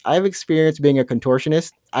I've experienced being a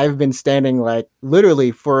contortionist. I've been standing like literally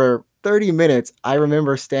for 30 minutes. I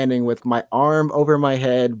remember standing with my arm over my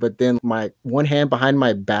head, but then my one hand behind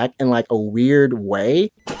my back in like a weird way.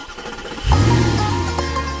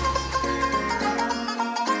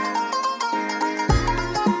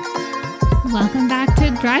 Welcome back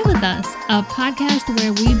to Drive With Us, a podcast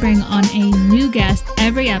where we bring on a new guest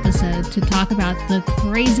every episode to talk about the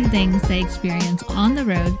crazy things they experience on the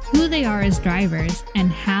road, who they are as drivers,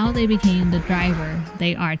 and how they became the driver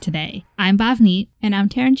they are today. I'm Bhavneet. And I'm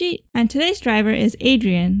Taranjeet. And today's driver is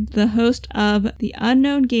Adrian, the host of the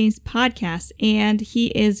Unknown Games podcast. And he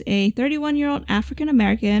is a 31-year-old African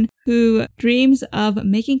American who dreams of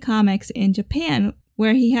making comics in Japan,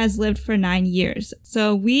 where he has lived for 9 years.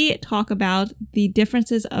 So we talk about the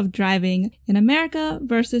differences of driving in America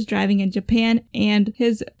versus driving in Japan and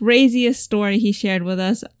his craziest story he shared with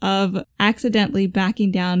us of accidentally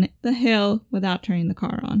backing down the hill without turning the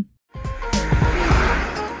car on.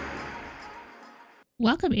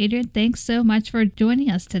 Welcome, Adrian. Thanks so much for joining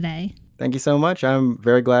us today. Thank you so much. I'm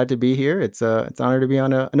very glad to be here. It's an honor to be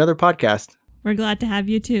on another podcast. We're glad to have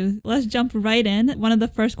you too. Let's jump right in. One of the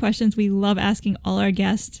first questions we love asking all our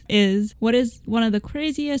guests is, what is one of the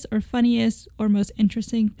craziest or funniest or most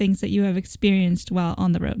interesting things that you have experienced while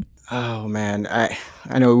on the road? Oh man,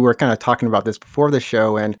 I know we were kind of talking about this before the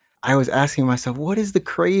show, and I was asking myself, what is the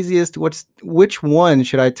craziest? Which one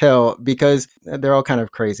should I tell? Because they're all kind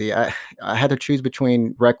of crazy. I had to choose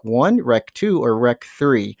between Rec 1, Rec 2, or Rec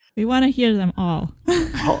 3. We want to hear them all.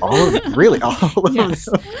 All of them? Really? All of Yes.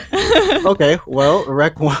 them? Okay, well,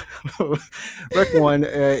 Rec 1, Rec 1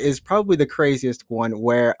 is probably the craziest one,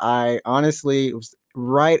 where I honestly, it was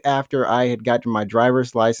right after I had gotten my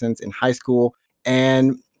driver's license in high school,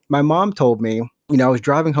 and my mom told me, I was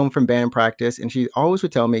driving home from band practice, and she always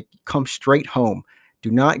would tell me, come straight home.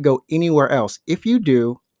 Do not go anywhere else. If you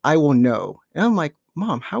do, I will know. And I'm like,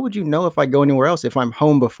 Mom, how would you know if I go anywhere else if I'm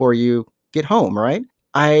home before you get home, right?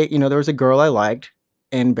 There was a girl I liked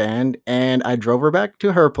in band, and I drove her back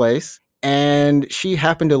to her place, and she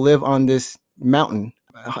happened to live on this mountain.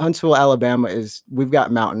 Huntsville, Alabama we've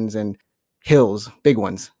got mountains and hills, big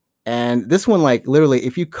ones. And this one, like literally,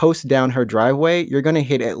 if you coast down her driveway, you're going to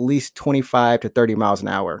hit at least 25 to 30 miles an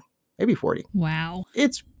hour, maybe 40. Wow.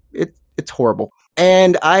 It's horrible.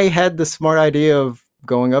 And I had the smart idea of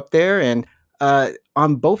going up there, and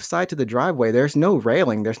on both sides of the driveway, there's no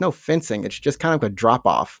railing, there's no fencing. It's just kind of a drop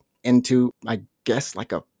off into, I guess,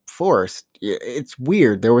 like a forest. It's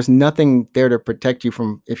weird. There was nothing there to protect you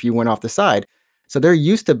from if you went off the side. So they're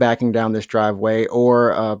used to backing down this driveway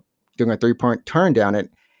or doing a 3-point turn down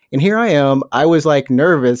it. And here I am. I was like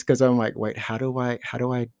nervous because I'm like, wait, how do I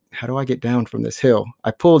get down from this hill?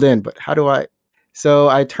 I pulled in, but how do I? So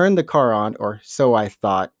I turned the car on, or so I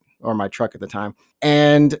thought, or my truck at the time.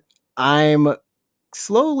 And I'm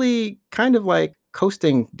slowly kind of like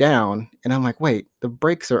coasting down. And I'm like, wait, the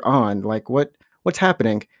brakes are on. Like what's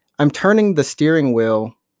happening? I'm turning the steering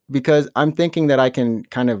wheel because I'm thinking that I can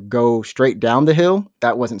kind of go straight down the hill.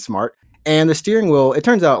 That wasn't smart. And the steering wheel, it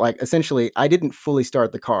turns out like essentially I didn't fully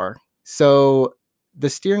start the car. So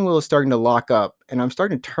the steering wheel is starting to lock up, and I'm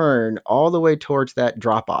starting to turn all the way towards that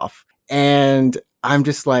drop off. And I'm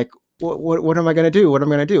just like, what am I going to do? What am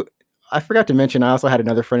I going to do? I forgot to mention, I also had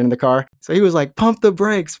another friend in the car. So he was like, pump the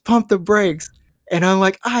brakes. And I'm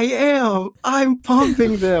like, I'm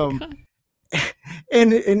pumping them.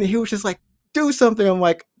 and he was just like, do something. I'm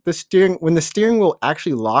like, when the steering wheel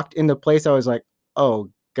actually locked into place, I was like,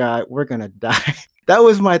 oh God, we're going to die. That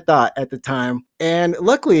was my thought at the time. And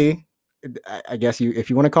luckily, I guess if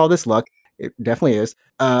you want to call this luck, it definitely is.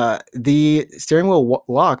 The steering wheel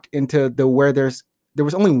locked into where there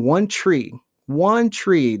was only one tree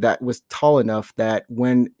that was tall enough that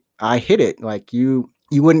when I hit it, like you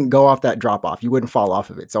wouldn't go off that drop off. You wouldn't fall off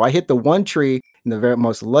of it. So I hit the one tree in the very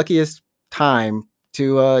most luckiest time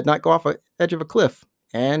to not go off the edge of a cliff.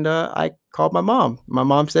 And I called my mom. My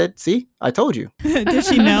mom said, see, I told you. Did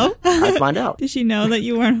she know? I find out. Did she know that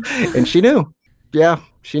you weren't? And she knew. Yeah,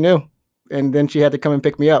 she knew. And then she had to come and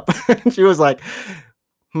pick me up. She was like,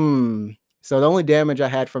 So the only damage I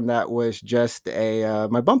had from that was just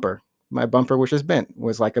my bumper. My bumper, which was bent,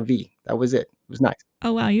 was like a V. That was it. It was nice.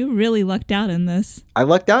 Oh, wow. You really lucked out in this. I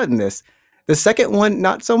lucked out in this. The second one,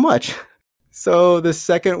 not so much. So the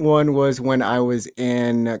second one was when I was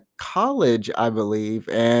in college, I believe,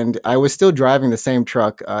 and I was still driving the same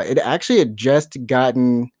truck. It actually had just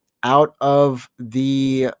gotten out of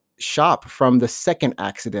the shop from the second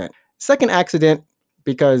accident. Second accident,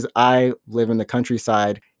 because I live in the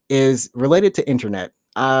countryside, is related to internet.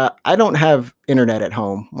 I don't have internet at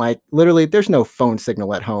home. Like literally, there's no phone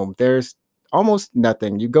signal at home. There's almost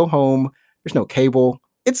nothing. You go home, there's no cable.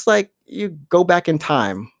 It's like you go back in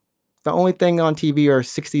time. The only thing on TV are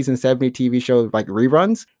 60s and 70s TV shows like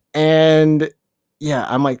reruns. And yeah,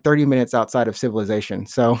 I'm like 30 minutes outside of civilization.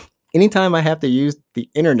 So anytime I have to use the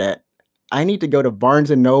internet, I need to go to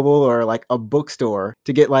Barnes and Noble or like a bookstore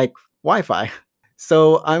to get like Wi-Fi.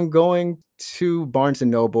 So I'm going to Barnes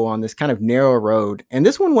and Noble on this kind of narrow road. And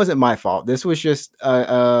this one wasn't my fault. This was just,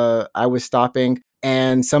 I was stopping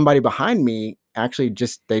and somebody behind me actually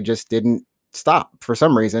they just didn't stop for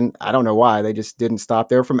some reason. I don't know why. They just didn't stop.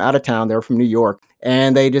 They were from out of town. They were from New York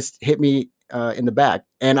and they just hit me in the back.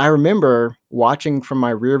 And I remember watching from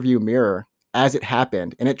my rear view mirror as it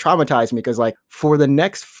happened. And it traumatized me because like for the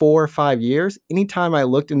next 4 or 5 years, anytime I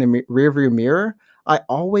looked in the rear view mirror, I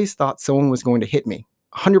always thought someone was going to hit me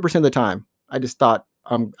 100% of the time. I just thought,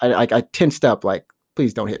 I tensed up like,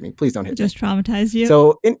 please don't hit me. Please don't hit me. Just traumatized you.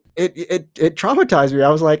 So it traumatized me. I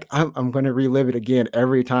was like, I'm going to relive it again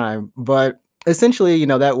every time. But essentially,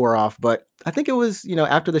 that wore off. But I think it was,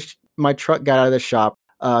 after my truck got out of the shop,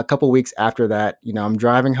 a couple weeks after that, I'm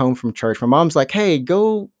driving home from church. My mom's like, hey,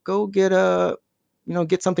 go get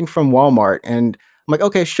get something from Walmart. And I'm like,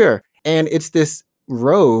 okay, sure. And it's this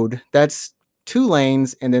road that's 2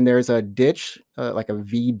 lanes. And then there's a ditch, like a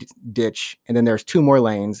V ditch. And then there's 2 more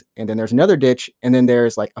lanes. And then there's another ditch. And then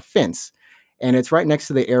there's like a fence. And it's right next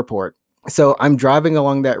to the airport. So I'm driving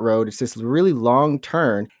along that road. It's this really long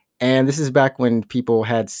turn. And this is back when people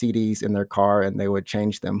had CDs in their car and they would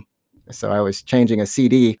change them. So I was changing a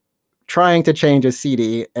CD, trying to change a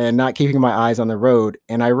CD and not keeping my eyes on the road.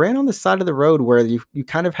 And I ran on the side of the road where you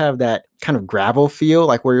kind of have that kind of gravel feel,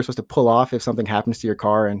 like where you're supposed to pull off if something happens to your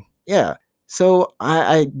car. And yeah, so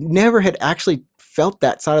I never had actually felt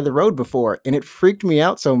that side of the road before. And it freaked me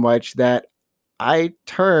out so much that I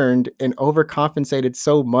turned and overcompensated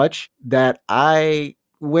so much that I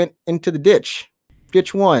went into the ditch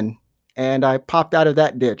 1, and I popped out of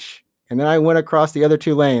that ditch. And then I went across the other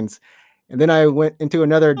 2 lanes. And then I went into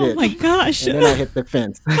another ditch. Oh my gosh. And then I hit the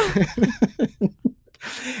fence.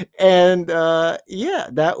 And yeah,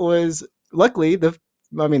 that was luckily the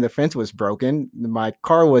fence was broken. My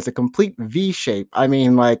car was a complete V shape. I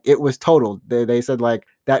mean, like it was totaled. They said like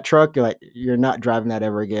that truck, you're not driving that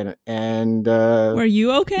ever again. And were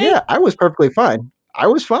you okay? Yeah, I was perfectly fine. I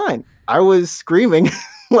was fine. I was screaming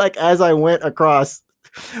like as I went across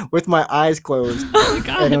with my eyes closed. Oh my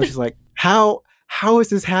God. And I was just like, how is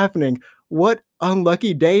this happening? What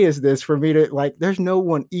unlucky day is this for me to there's no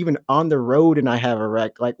one even on the road and I have a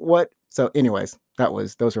wreck. Like what? So anyways,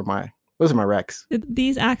 those are my wrecks. Did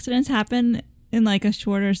these accidents happen in like a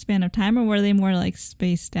shorter span of time or were they more like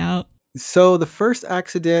spaced out? So the first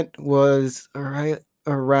accident was right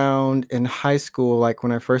around in high school, like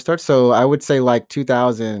when I first started. So I would say like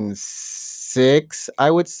 2006,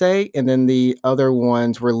 I would say. And then the other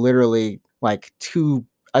ones were literally like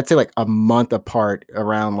I'd say like a month apart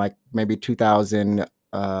around like maybe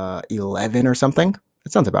 2011 or something.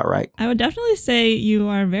 That sounds about right. I would definitely say you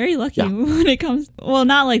are very lucky when it comes, well,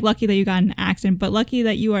 not like lucky that you got in an accident, but lucky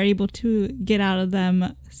that you are able to get out of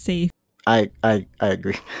them safe. I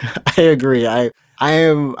agree. I agree. I'm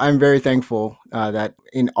very thankful that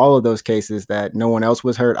in all of those cases that no one else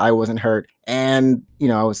was hurt. I wasn't hurt. And,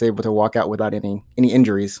 I was able to walk out without any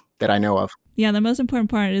injuries that I know of. Yeah, the most important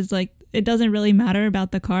part is like, it doesn't really matter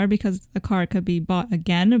about the car because the car could be bought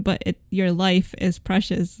again, but your life is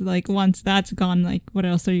precious. Like once that's gone, like what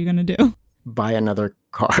else are you going to do? Buy another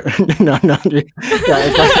car. No. Yeah,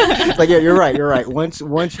 it's like, yeah, you're right. Once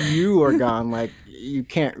you are gone, like you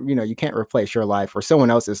can't replace your life or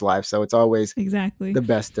someone else's life. So it's always exactly the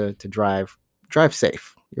best to drive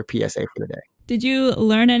safe, your PSA for the day. Did you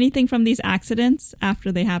learn anything from these accidents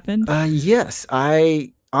after they happened? Yes.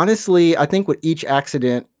 I think with each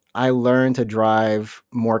accident, I learned to drive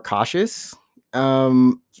more cautious.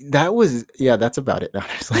 That's about it,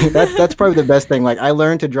 honestly. That's probably the best thing. Like I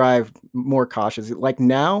learned to drive more cautious. Like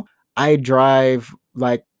now I drive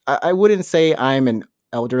like, I wouldn't say I'm an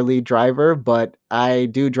elderly driver, but I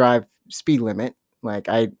do drive speed limit. Like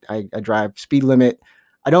I drive speed limit.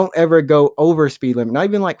 I don't ever go over speed limit, not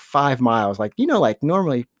even like 5 miles. Like, like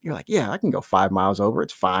normally you're like, yeah, I can go 5 miles over.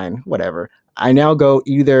 It's fine, whatever. I now go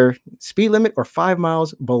either speed limit or 5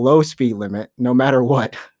 miles below speed limit, no matter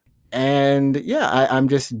what. And yeah, I'm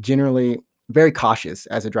just generally very cautious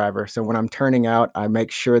as a driver. So when I'm turning out, I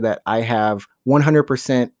make sure that I have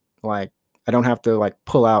 100%, like I don't have to like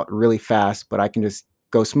pull out really fast, but I can just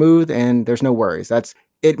go smooth and there's no worries.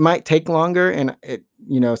 It might take longer. And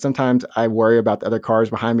sometimes I worry about the other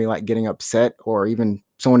cars behind me, like getting upset or even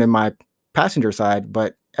someone in my passenger side.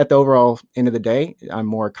 But at the overall end of the day, I'm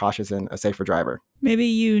more cautious and a safer driver. Maybe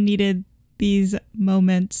you needed these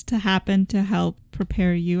moments to happen to help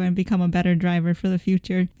prepare you and become a better driver for the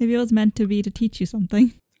future. Maybe it was meant to be to teach you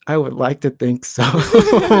something. I would like to think so.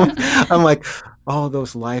 I'm like, all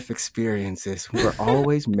those life experiences were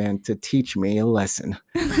always meant to teach me a lesson.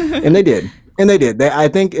 And they did. And they did. I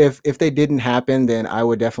think if they didn't happen, then I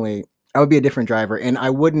would be a different driver. And I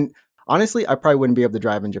probably wouldn't be able to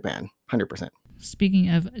drive in Japan, 100%. Speaking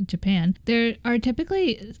of Japan, there are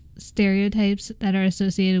typically stereotypes that are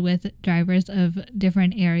associated with drivers of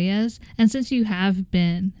different areas. And since you have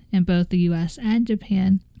been in both the US and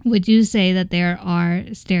Japan, would you say that there are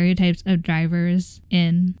stereotypes of drivers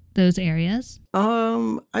in those areas?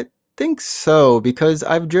 I think so, because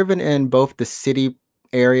I've driven in both the city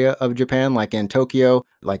area of Japan, like in Tokyo,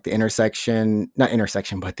 like the interstate.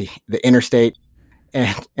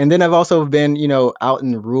 And then I've also been, out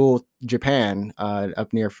in rural Japan,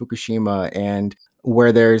 up near Fukushima, and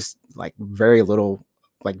where there's like very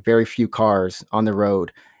few cars on the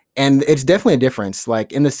road. And it's definitely a difference.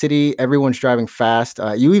 Like in the city, everyone's driving fast.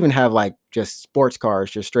 You even have like just sports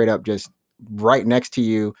cars, just straight up, just right next to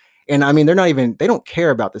you. And I mean, they don't care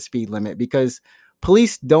about the speed limit, because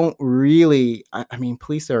police don't really,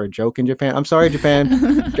 police are a joke in Japan. I'm sorry,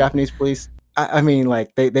 Japan, Japanese police. I mean,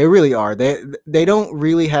 like they really are. They don't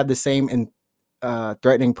really have the same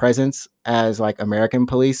threatening presence as like American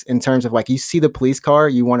police, in terms of like, you see the police car,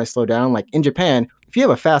 you want to slow down. Like in Japan, if you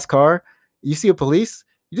have a fast car, you see a police,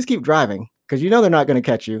 you just keep driving, because they're not going to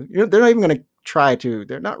catch you. They're not even going to try to.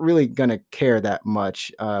 They're not really going to care that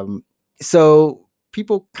much. So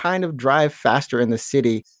people kind of drive faster in the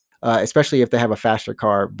city, especially if they have a faster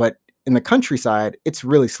car. But in the countryside, it's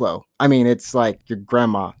really slow. I mean, it's like your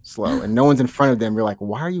grandma slow, and no one's in front of them. You're like,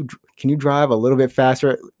 can you drive a little bit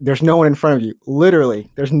faster? There's no one in front of you. Literally,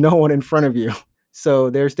 there's no one in front of you. So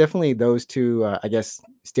there's definitely those two, I guess,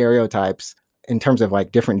 stereotypes in terms of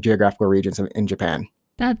like different geographical regions in Japan.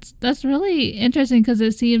 That's really interesting, because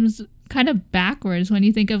it seems kind of backwards. When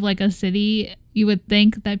you think of like a city, you would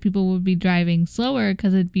think that people would be driving slower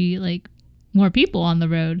because it'd be like more people on the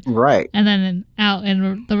road. Right. And then out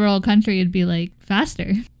in the rural country, it'd be like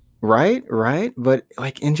faster. Right. But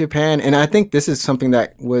like in Japan, and I think this is something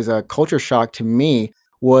that was a culture shock to me,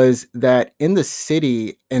 was that in the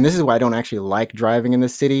city, and this is why I don't actually like driving in the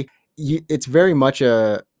city, it's very much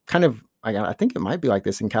a kind of, I think it might be like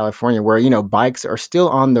this in California, where, bikes are still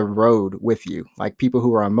on the road with you, like people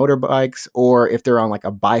who are on motorbikes, or if they're on like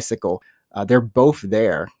a bicycle, they're both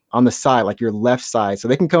there on the side, like your left side. So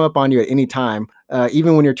they can come up on you at any time.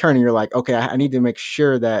 Even when you're turning, you're like, okay, I need to make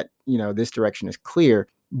sure that, this direction is clear.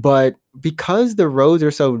 But because the roads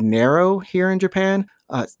are so narrow here in Japan,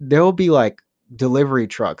 there'll be like delivery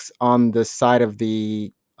trucks on the side of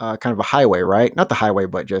the kind of a highway, right? Not the highway,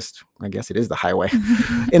 but just, I guess it is the highway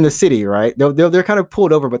in the city, right? They're kind of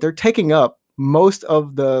pulled over, but they're taking up most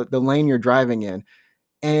of the lane you're driving in.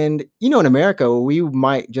 And, in America, we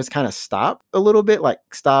might just kind of stop a little bit, like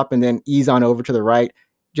stop and then ease on over to the right.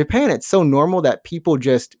 Japan, it's so normal that people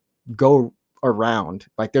just go around.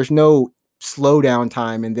 Like there's no slow down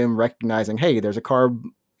time in them recognizing, hey, there's a car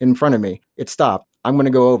in front of me. It stopped. I'm going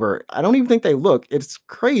to go over. I don't even think they look. It's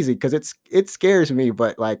crazy, because it scares me,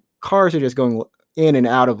 but like cars are just going in and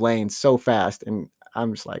out of lanes so fast. And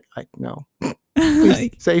I'm just like, no,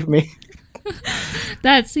 please save me.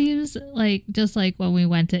 That seems like just like when we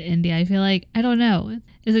went to India. I feel like, I don't know,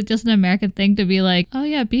 is it just an American thing to be like, oh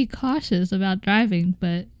yeah, be cautious about driving?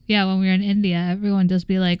 But yeah, when we were in India, everyone just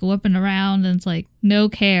be like whipping around, and it's like no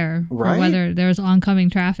care for whether there's oncoming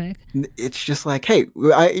traffic. It's just like, hey,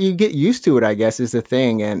 you get used to it, I guess, is the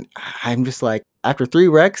thing. And I'm just like, after 3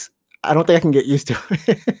 wrecks, I don't think I can get used to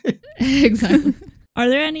it. Exactly. Are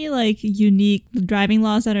there any like unique driving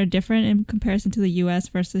laws that are different in comparison to the US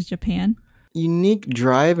versus Japan? Unique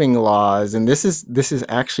driving laws, and this is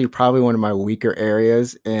actually probably one of my weaker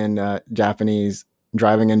areas in Japanese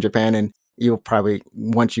driving in Japan. And you'll probably,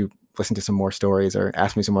 once you listen to some more stories or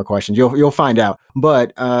ask me some more questions, you'll find out.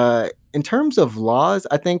 But in terms of laws,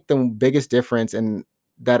 I think the biggest difference and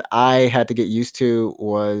that I had to get used to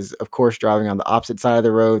was, of course, driving on the opposite side of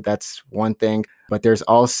the road. That's one thing. But there's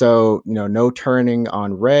also, no turning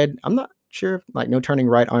on red. I'm not sure, like no turning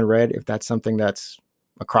right on red, if that's something that's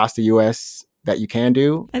across the U.S. that you can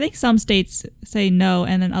do. I think some states say no,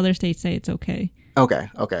 and then other states say it's okay.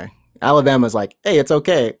 Okay. Alabama's like, hey, it's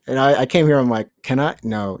okay. And I came here, I'm like, can I?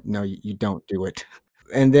 No, you don't do it.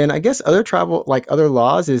 And then I guess other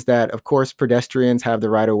laws is that, of course, pedestrians have the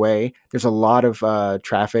right of way. There's a lot of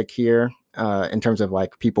traffic here in terms of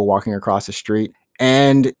like people walking across the street.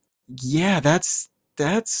 And yeah, that's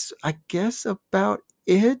I guess about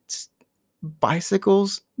it.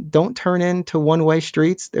 Bicycles, don't turn into one-way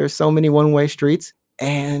streets. There's so many one-way streets.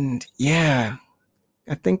 And yeah,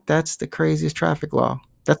 I think that's the craziest traffic law.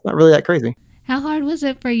 That's not really that crazy. How hard was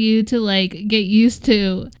it for you to like get used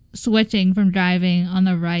to switching from driving on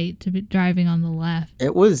the right to driving on the left?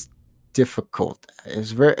 It was difficult.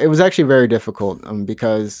 It was actually very difficult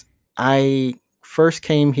because I first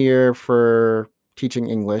came here for teaching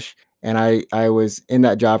English, and I was in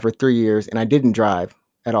that job for 3 years, and I didn't drive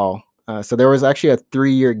at all. So there was actually a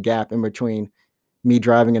 3-year gap in between me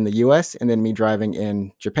driving in the US and then me driving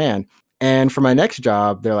in Japan. And for my next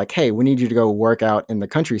job, they're like, hey, we need you to go work out in the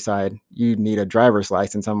countryside. You need a driver's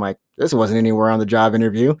license. I'm like, this wasn't anywhere on the job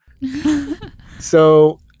interview.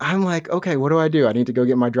 So I'm like, okay, what do? I need to go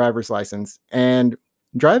get my driver's license. And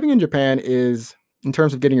driving in Japan is, in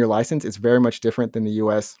terms of getting your license, it's very much different than the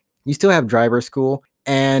US. You still have driver school.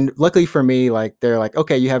 And luckily for me, like they're like,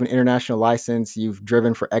 okay, you have an international license. You've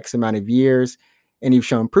driven for X amount of years and you've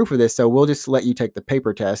shown proof of this. So we'll just let you take the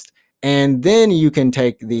paper test. And then you can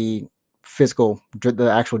take the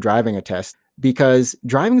actual driving test, because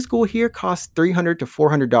driving school here costs $300 to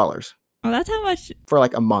 $400 Oh, that's how much for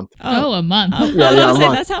like a month. Oh, a month. Oh, Yeah, I was yeah, gonna a say,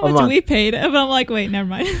 month, that's how a much month. we paid. But I'm like, wait, never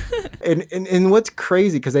mind. And what's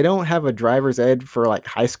crazy, because they don't have a driver's ed for like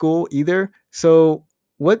high school either. So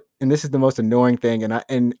and this is the most annoying thing,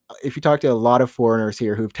 and if you talk to a lot of foreigners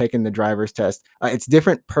here who've taken the driver's test, it's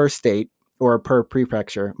different per state or per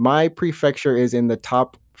prefecture. My prefecture is in the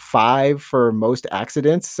top 5 for most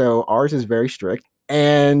accidents, so ours is very strict.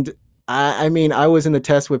 And I mean, I was in the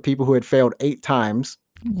test with people who had failed 8 times.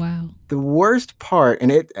 Wow. The worst part,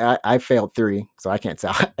 and I failed 3, so I can't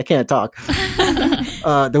talk.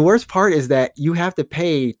 The worst part is that you have to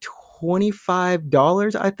pay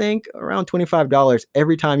 $25, I think, around $25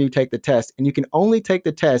 every time you take the test. And you can only take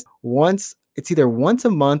the test once. It's either once a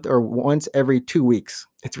month or once every 2 weeks.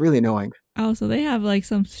 It's really annoying. Oh, so they have like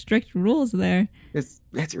some strict rules there. It's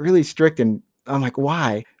really strict. And I'm like,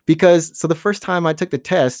 why? Because so the first time I took the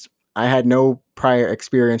test, I had no prior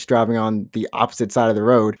experience driving on the opposite side of the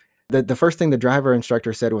road. The first thing the driver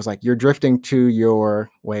instructor said was like, you're drifting to your,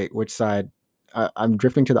 wait, which side? I'm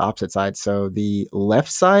drifting to the opposite side. So the left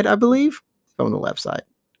side, I believe. On the left side.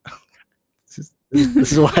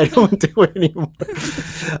 This is why I don't do it anymore.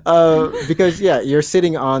 Because yeah, you're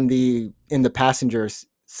sitting in the passenger's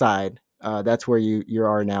side. That's where you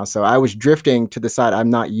are now. So I was drifting to the side I'm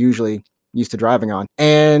not usually used to driving on.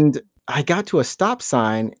 And I got to a stop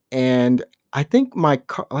sign, and I think my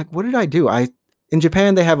car, like, what did I do? In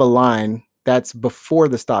Japan, they have a line that's before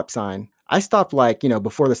the stop sign. I stopped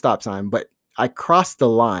before the stop sign, but I crossed the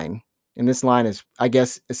line. And this line is, I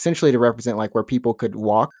guess, essentially to represent like where people could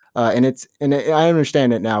walk. I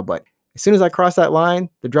understand it now, but as soon as I crossed that line,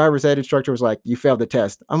 the driver's ed instructor was like, you failed the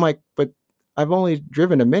test. I'm like, but I've only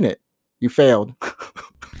driven a minute. You failed.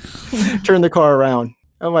 Turn the car around.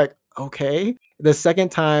 I'm like, okay. The second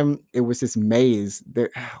time, it was this maze.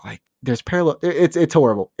 There's parallel. It's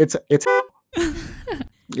horrible. It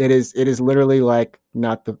is literally like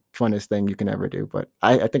not the funnest thing you can ever do. But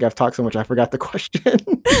I think I've talked so much I forgot the question.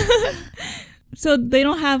 So they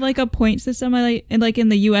don't have like a point system like in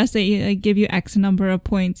the US they give you X number of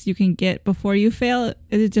points you can get before you fail.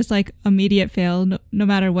 Is it just like immediate fail no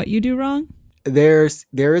matter what you do wrong? There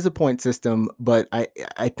is a point system, but I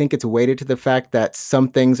think it's weighted to the fact that some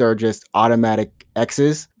things are just automatic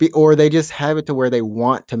X's, or they just have it to where they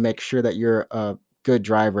want to make sure that you're a good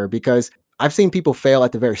driver. Because I've seen people fail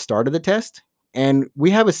at the very start of the test, and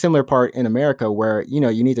we have a similar part in America where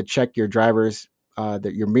you need to check your drivers,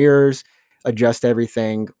 your mirrors, adjust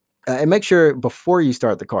everything, and make sure before you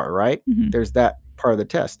start the car. Right? Mm-hmm. There's that part of the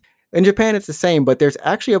test. In Japan, it's the same, but there's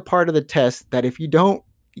actually a part of the test that if you don't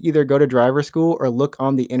either go to driver school or look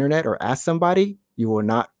on the internet or ask somebody, you're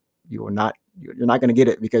not going to get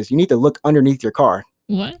it, because you need to look underneath your car.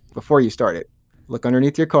 What? Before you start it. Look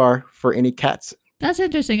underneath your car for any cats. That's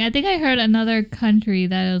interesting. I think I heard another country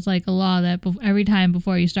that it was like a law that every time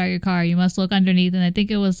before you start your car, you must look underneath. And I think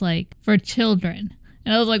it was like for children.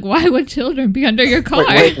 And I was like, why would children be under your car?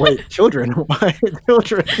 Wait, children? Why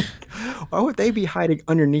children? Why would they be hiding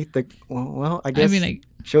underneath the... Well, I guess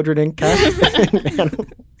children and cats.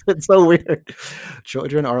 It's so weird.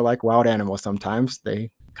 Children are like wild animals sometimes. They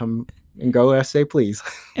come and go as they please.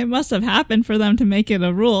 It must have happened for them to make it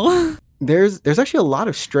a rule. There's actually a lot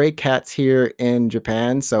of stray cats here in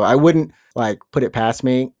Japan, so I wouldn't like put it past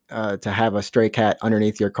me to have a stray cat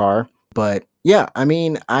underneath your car. But yeah, I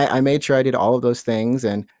mean, I made sure I did all of those things,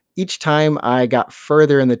 and each time I got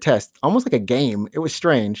further in the test, almost like a game. It was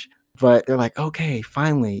strange, but they're like, okay,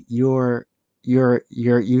 finally, you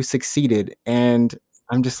succeeded, and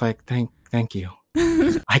I'm just like, thank you.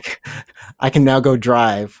 I can now go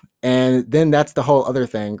drive. And then that's the whole other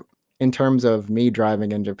thing in terms of me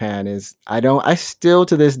driving in Japan is I still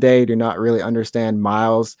to this day do not really understand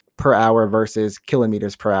miles per hour versus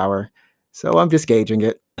kilometers per hour. So I'm just gauging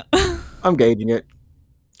it. I'm gauging it.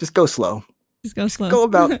 Just go slow. Just go slow.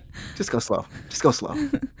 Just go slow. Just go slow.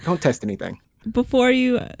 Don't test anything. Before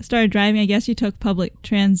you started driving, I guess you took public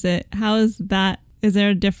transit. How is that? Is there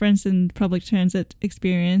a difference in public transit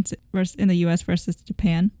experience versus in the US versus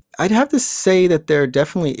Japan? I'd have to say that there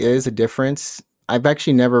definitely is a difference. I've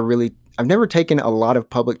never taken a lot of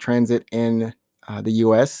public transit in the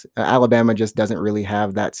US. Alabama just doesn't really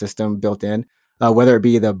have that system built in, whether it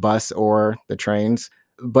be the bus or the trains.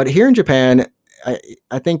 But here in Japan,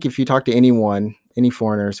 I think if you talk to anyone, any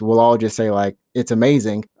foreigners, we'll all just say like, it's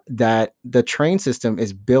amazing that the train system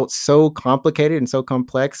is built so complicated and so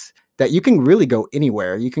complex that you can really go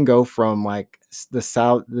anywhere. You can go from like the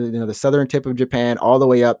southern tip of Japan all the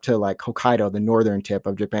way up to like Hokkaido, the northern tip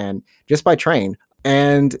of Japan, just by train.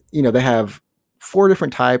 And, they have 4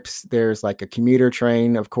 different types. There's like a commuter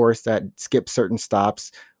train, of course, that skips certain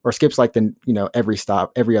stops or skips like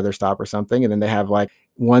every other stop or something. And then they have like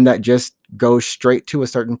one that just goes straight to a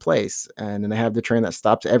certain place. And then they have the train that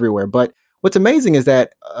stops everywhere. But what's amazing is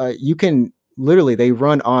that you can they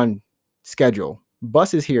run on schedule.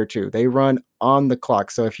 Buses here too, they run on the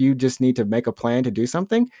clock. So if you just need to make a plan to do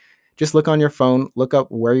something, just look on your phone, look up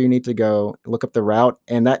where you need to go, look up the route,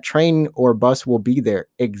 and that train or bus will be there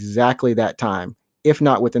exactly that time, if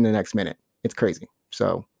not within the next minute. It's crazy.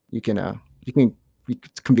 So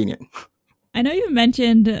it's convenient. I know you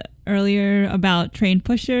mentioned earlier about train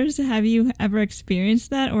pushers. Have you ever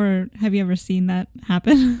experienced that, or have you ever seen that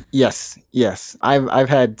happen? Yes. I've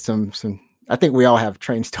had some. I think we all have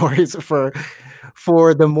train stories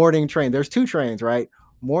for the morning train. There's 2 trains, right?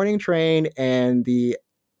 Morning train and the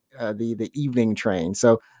evening train.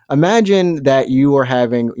 So imagine that you are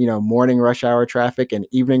having, morning rush hour traffic and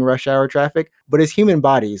evening rush hour traffic, but as human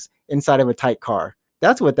bodies inside of a tight car.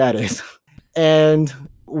 That's what that is. And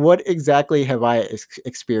what exactly have I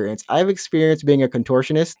experienced? I've experienced being a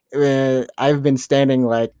contortionist. I've been standing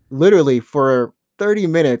like literally for 30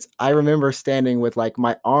 minutes. I remember standing with like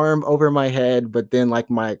my arm over my head, but then like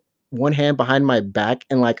my one hand behind my back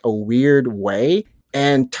in like a weird way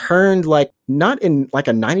and turned like not in like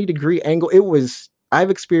a 90-degree angle. I've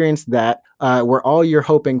experienced that where all you're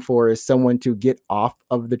hoping for is someone to get off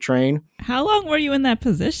of the train. How long were you in that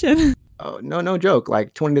position? Oh, no joke,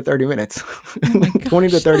 like 20 to 30 minutes. Oh my 20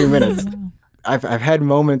 to 30 minutes. Wow. I've had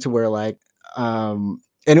moments where like, and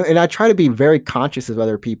I try to be very conscious of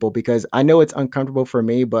other people because I know it's uncomfortable for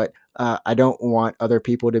me, but I don't want other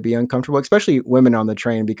people to be uncomfortable, especially women on the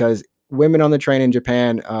train, because women on the train in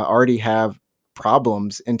Japan already have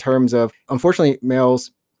problems in terms of, unfortunately,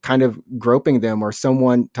 males kind of groping them or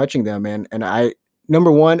someone touching them. And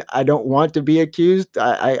number one, I don't want to be accused.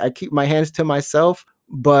 I keep my hands to myself.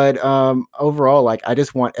 But overall, like I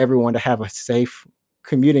just want everyone to have a safe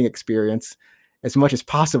commuting experience as much as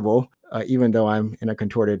possible, even though I'm in a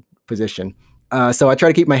contorted position. So I try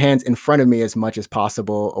to keep my hands in front of me as much as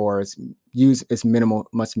possible, or use as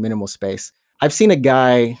minimal space. I've seen a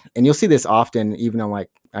guy, and you'll see this often, even on like,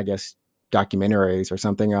 I guess, documentaries or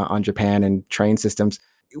something on Japan and train systems.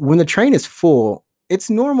 When the train is full, it's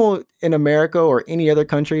normal in America or any other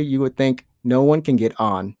country. You would think no one can get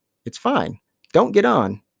on. It's fine. Don't get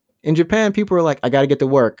on. In Japan, people are like, I got to get to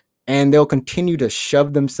work. And they'll continue to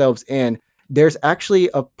shove themselves in. There's actually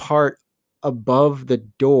a part above the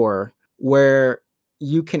door where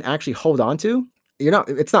you can actually hold on to.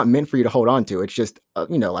 It's not meant for you to hold on to. It's just,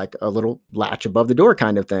 like a little latch above the door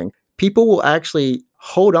kind of thing. People will actually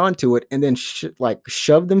hold on to it and then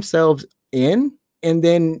shove themselves in and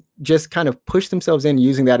then just kind of push themselves in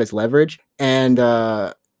using that as leverage. And,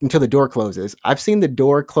 until the door closes. I've seen the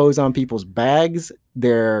door close on people's bags,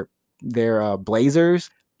 their blazers.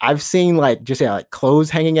 I've seen like clothes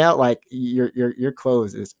hanging out. Like your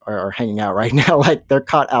clothes are hanging out right now. Like they're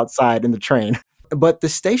caught outside in the train. But the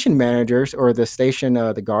station managers or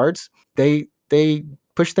the guards, they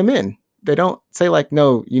push them in. They don't say like,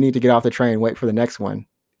 no, you need to get off the train. Wait for the next one.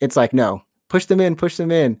 It's like, no, push them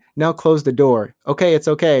in. Now close the door. Okay, it's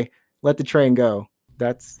okay. Let the train go.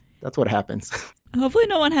 That's what happens. Hopefully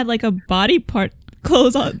no one had like a body part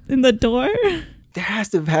close on in the door. There has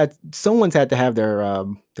to have someone's had to have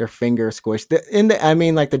their finger squished.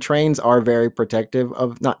 The trains are very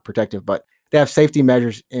not protective, but they have safety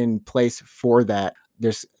measures in place for that.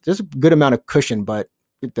 There's a good amount of cushion, but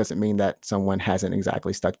it doesn't mean that someone hasn't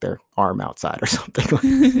exactly stuck their arm outside or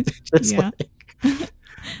something. Yeah.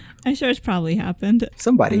 I'm sure it's probably happened.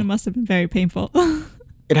 Somebody. And it must have been very painful.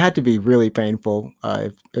 it had to be really painful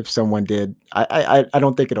if someone did. I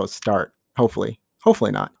don't think it'll start. Hopefully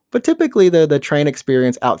not. But typically the train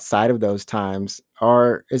experience outside of those times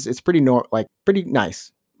it's pretty pretty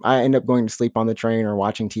nice. I end up going to sleep on the train or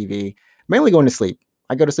watching TV. Mainly going to sleep.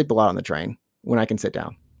 I go to sleep a lot on the train when I can sit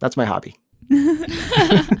down. That's my hobby.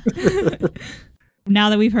 Now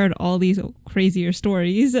that we've heard all these crazier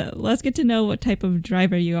stories, let's get to know what type of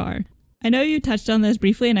driver you are. I know you touched on this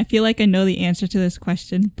briefly, and I feel like I know the answer to this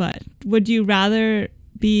question, but would you rather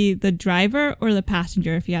be the driver or the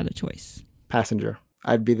passenger if you had a choice? Passenger.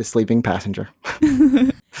 I'd be the sleeping passenger.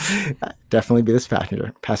 Definitely be this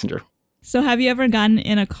passenger. So have you ever gotten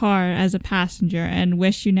in a car as a passenger and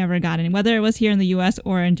wish you never got in, whether it was here in the US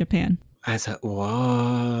or in Japan? Oh,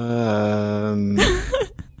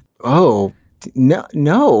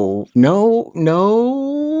 no.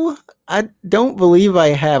 I don't believe I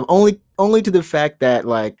have. Only to the fact that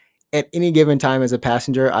like at any given time as a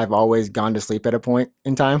passenger, I've always gone to sleep at a point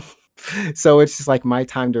in time. So it's just like my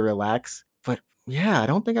time to relax. But yeah, I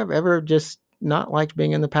don't think I've ever just not liked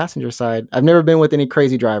being in the passenger side. I've never been with any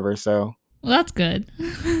crazy driver, so. Well, that's good.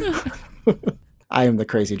 I am the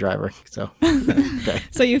crazy driver, so. Okay.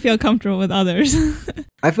 So you feel comfortable with others.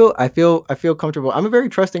 I feel comfortable. I'm a very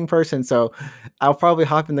trusting person, so I'll probably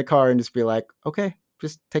hop in the car and just be like, okay,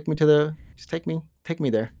 just take me there.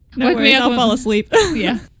 No Wake me worries, up I'll when- fall asleep.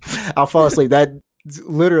 Yeah. I'll fall asleep. That's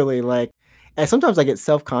literally like, and sometimes I get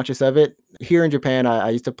self-conscious of it. Here in Japan,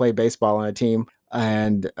 I used to play baseball on a team,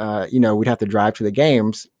 and we'd have to drive to the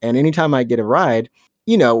games. And anytime I get a ride,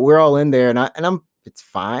 we're all in there, and it's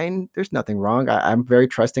fine. There's nothing wrong. I'm very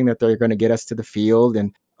trusting that they're going to get us to the field,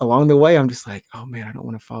 and along the way, I'm just like, oh man, I don't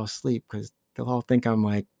want to fall asleep because they'll all think I'm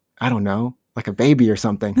like, I don't know, like a baby or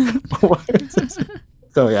something.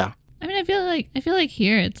 So yeah. I mean, I feel like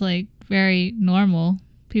here it's like very normal.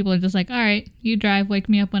 People are just like, all right, you drive, wake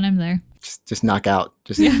me up when I'm there. Just knock out.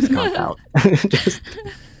 Just knock out.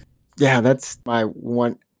 Yeah, that's my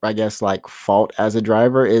one, I guess, like fault as a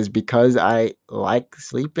driver is because I like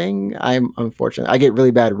sleeping. I'm unfortunate. I get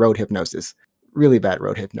really bad road hypnosis.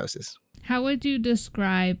 How would you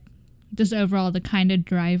describe just overall the kind of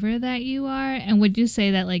driver that you are? And would you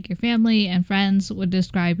say that like your family and friends would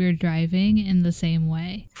describe your driving in the same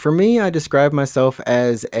way? For me, I describe myself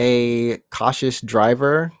as a cautious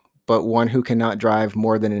driver, but one who cannot drive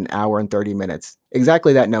more than an hour and 30 minutes.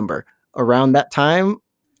 Exactly that number. Around that time,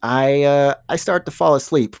 I start to fall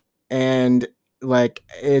asleep, and like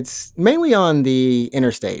it's mainly on the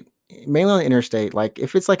interstate. Like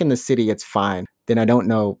if it's like in the city, it's fine. Then I don't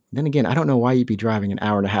know. Then again, I don't know why you'd be driving an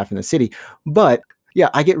hour and a half in the city. But yeah,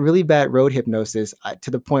 I get really bad road hypnosis to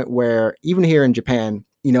the point where even here in Japan,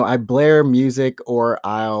 I blare music, or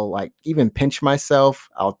I'll like even pinch myself.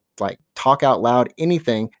 I'll like talk out loud,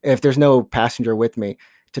 anything if there's no passenger with me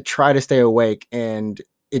to try to stay awake, and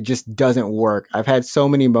it just doesn't work. I've had so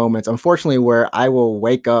many moments, unfortunately, where I will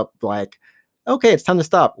wake up like, okay, it's time to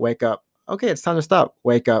stop, wake up. Okay, it's time to stop,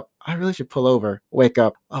 wake up. I really should pull over, wake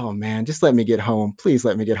up. Oh man, just let me get home. Please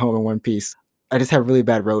let me get home in one piece. I just have really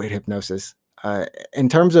bad road hypnosis. In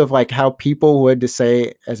terms of like how people would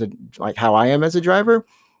say how I am as a driver,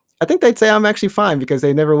 I think they'd say I'm actually fine because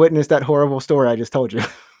they never witnessed that horrible story I just told you.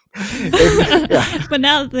 Yeah. But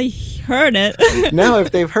now that they heard it. Now,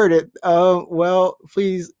 if they've heard it, well,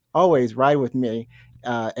 please always ride with me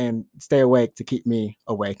and stay awake to keep me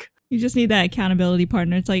awake. You just need that accountability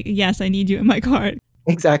partner. It's like, yes, I need you in my car.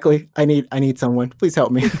 Exactly. I need someone. Please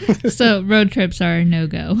help me. So road trips are a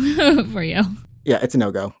no-go for you. Yeah, it's a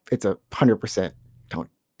no-go. It's 100%.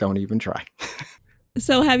 Don't even try.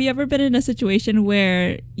 So have you ever been in a situation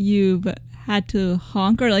where you've had to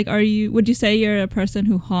honk, or like, would you say you're a person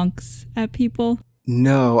who honks at people?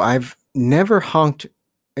 No, I've never honked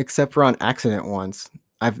except for on accident once.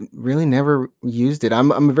 I've really never used it.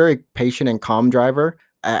 I'm a very patient and calm driver.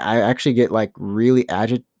 I actually get like really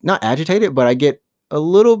not agitated, but I get a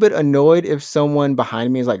little bit annoyed if someone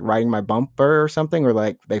behind me is like riding my bumper or something, or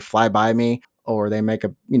like they fly by me, or they make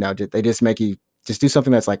they just make you just do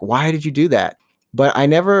something that's like, why did you do that? But I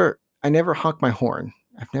never honk my horn.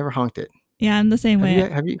 I've never honked it. Yeah, I'm the same way.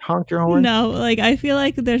 Have you honked your horn? No, like I feel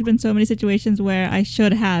like there's been so many situations where I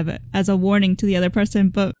should have as a warning to the other person,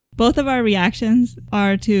 but both of our reactions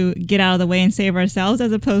are to get out of the way and save ourselves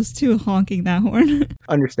as opposed to honking that horn.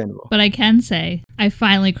 Understandable. But I can say I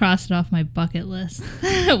finally crossed it off my bucket list.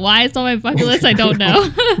 Why it's on my bucket list, I don't know.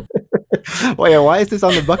 Well, yeah, why is this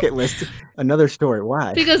on the bucket list? Another story.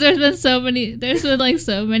 Why? Because there's been so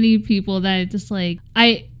many people that just like,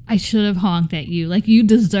 I should have honked at you. Like, you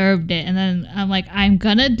deserved it. And then I'm like, I'm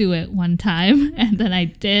gonna do it one time. And then I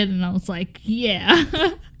did. And I was like, yeah.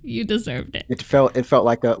 You deserved it. It felt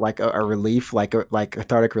like a relief, like a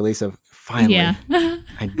cathartic release of finally. Yeah.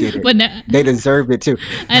 I did it. But They deserved it too.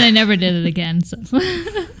 and I never did it again. So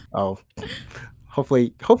Oh,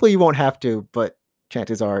 hopefully you won't have to, but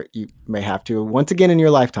chances are you may have to once again in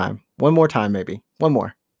your lifetime. One more time, maybe. One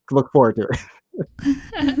more. Look forward to it.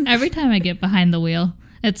 every time I get behind the wheel,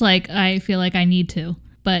 it's like I feel like I need to.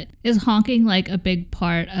 But is honking like a big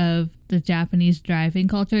part of the Japanese driving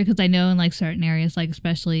culture? Because I know in like certain areas, like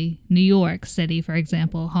especially New York City, for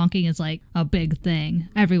example, honking is like a big thing.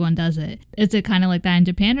 Everyone does it. Is it kind of like that in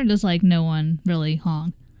Japan, or does like no one really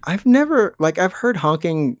honk? I've heard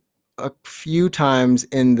honking a few times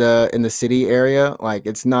in the city area. Like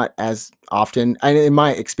it's not as often in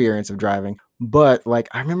my experience of driving. But like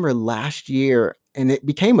I remember last year, and it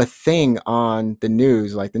became a thing on the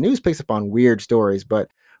news. Like the news picks up on weird stories, but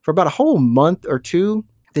for about a whole month or two,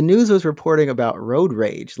 the news was reporting about road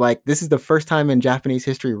rage. Like this is the first time in Japanese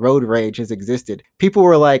history road rage has existed. People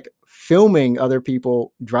were like filming other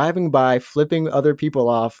people driving by, flipping other people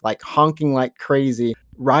off, like honking like crazy,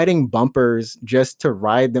 riding bumpers just to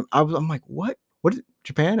ride them. I'm like, what?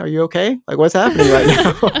 Japan, are you okay? Like, what's happening right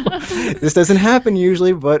now? This doesn't happen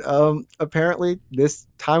usually, but apparently this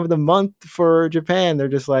time of the month for Japan, they're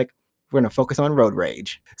just like, we're going to focus on road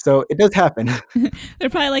rage. So it does happen. They're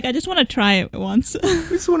probably like, I just want to try it once.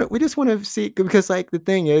 We just want to see, because like the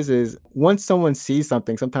thing is once someone sees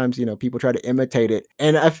something, sometimes, people try to imitate it.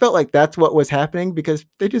 And I felt like that's what was happening because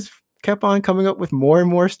they just kept on coming up with more and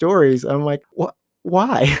more stories. I'm like, what?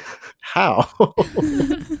 Why? How?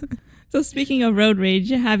 So speaking of road rage,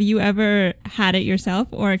 have you ever had it yourself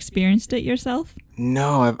or experienced it yourself?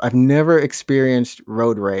 No, I've never experienced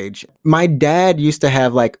road rage. My dad used to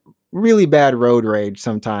have like really bad road rage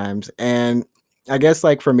sometimes, and I guess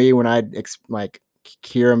like for me when I'd like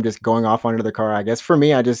hear him just going off onto the car, I guess for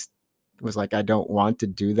me I just was like I don't want to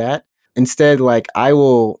do that. Instead, like I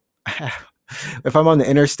will. If I'm on the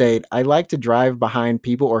interstate, I like to drive behind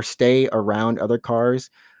people or stay around other cars,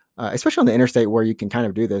 especially on the interstate where you can kind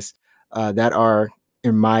of do this. That are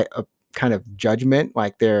in my kind of judgment,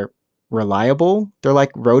 like they're reliable. They're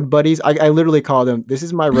like road buddies. I literally call them, this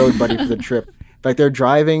is my road buddy for the trip. Like they're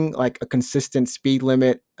driving like a consistent speed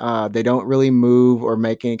limit. They don't really move or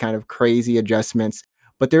make any kind of crazy adjustments,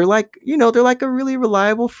 but they're like, they're like a really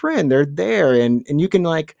reliable friend. They're there and you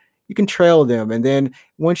can trail them. And then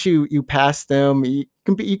once you pass them, you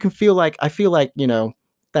can feel like, I feel like,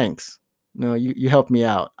 thanks. No, you helped me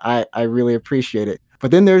out. I really appreciate it. But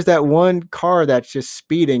then there's that one car that's just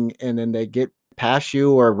speeding and then they get past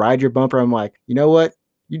you or ride your bumper. I'm like, you know what?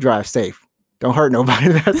 You drive safe. Don't hurt nobody.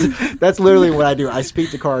 That's literally what I do. I speak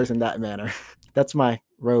to cars in that manner. That's my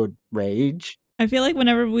road rage. I feel like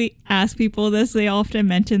whenever we ask people this, they often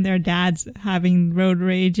mention their dads having road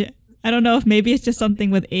rage. I don't know if maybe it's just something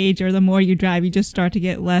with age or the more you drive, you just start to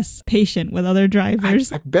get less patient with other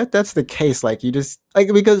drivers. I bet that's the case. Like you just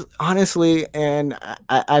like, because honestly, and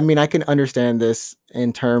I mean, I can understand this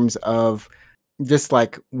in terms of just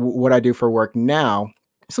like what I do for work now.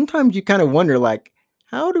 Sometimes you kind of wonder like,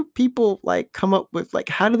 how do people like come up with like,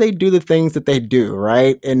 how do they do the things that they do?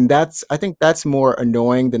 Right. And I think that's more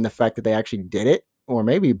annoying than the fact that they actually did it, or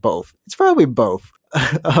maybe both. It's probably both.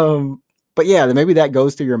 But yeah, maybe that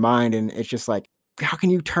goes through your mind and it's just like, how can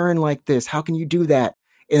you turn like this? How can you do that?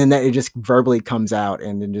 And then that it just verbally comes out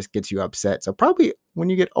and then just gets you upset. So probably when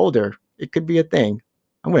you get older, it could be a thing.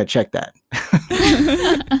 I'm going to check that.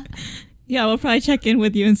 Yeah, we'll probably check in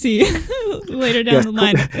with you and see later down the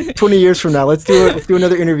line. 20 years from now, let's do it. Let's do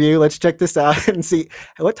another interview. Let's check this out and see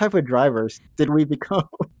what type of drivers did we become.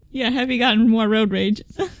 Yeah, have you gotten more road rage?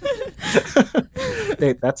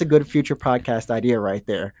 Hey, that's a good future podcast idea right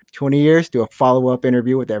there. 20 years, do a follow-up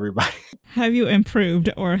interview with everybody. Have you improved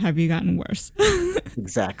or have you gotten worse?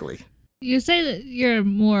 Exactly. You say that you're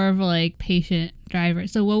more of a like patient driver.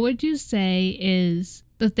 So what would you say is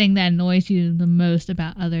the thing that annoys you the most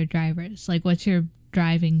about other drivers? Like what's your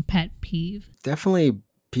driving pet peeve? Definitely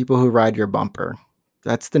people who ride your bumper.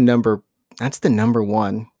 That's the number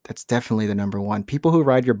one. That's definitely the number one. People who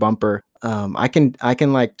ride your bumper. I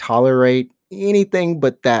can like tolerate anything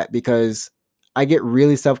but that because I get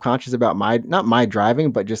really self-conscious about not my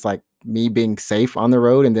driving, but just like me being safe on the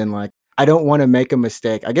road. And then like, I don't want to make a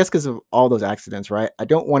mistake, I guess, because of all those accidents, right? I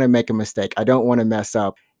don't want to make a mistake. I don't want to mess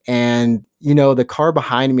up. And, the car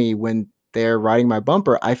behind me, when they're riding my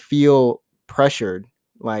bumper, I feel pressured.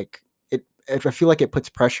 Like I feel like it puts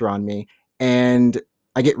pressure on me and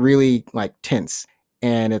I get really like tense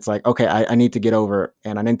and it's like, okay, I need to get over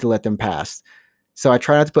and I need to let them pass. So I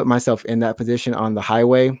try not to put myself in that position on the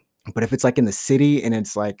highway. But if it's like in the city and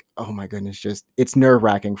it's like, oh my goodness, it's nerve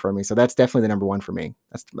wracking for me. So that's definitely the number one for me.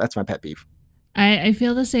 That's my pet peeve. I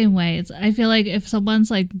feel the same way. I feel like if someone's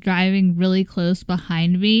like driving really close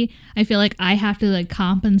behind me, I feel like I have to like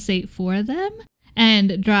compensate for them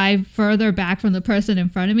and drive further back from the person in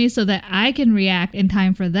front of me so that I can react in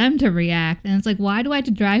time for them to react. And it's like, why do I have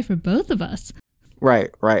to drive for both of us?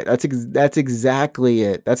 Right. That's exactly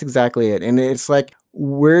it. That's exactly it. And it's like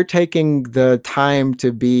we're taking the time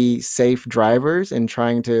to be safe drivers and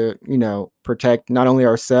trying to, protect not only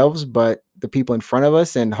ourselves, but the people in front of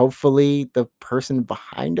us and hopefully the person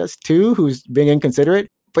behind us too, who's being inconsiderate.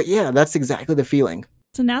 But yeah, that's exactly the feeling.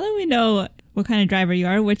 So now that we know what kind of driver you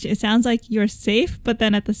are, which it sounds like you're safe, but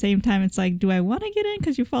then at the same time, it's like, do I want to get in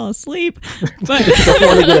because you fall asleep? But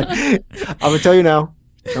I'm going to tell you now,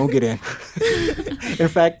 don't get in. In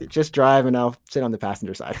fact, just drive and I'll sit on the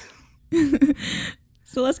passenger side.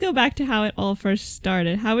 So let's go back to how it all first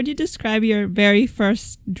started. How would you describe your very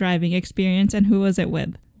first driving experience and who was it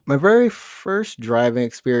with? My very first driving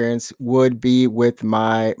experience would be with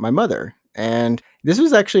my mother. And this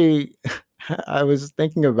was actually, I was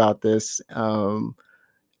thinking about this. I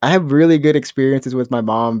have really good experiences with my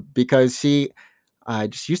mom because she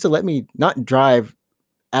just used to let me not drive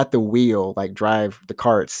at the wheel, like drive the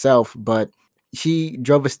car itself, but she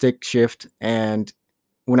drove a stick shift. And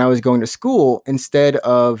when I was going to school, instead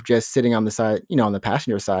of just sitting on the side, on the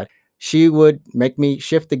passenger side, she would make me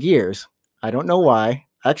shift the gears. I don't know why.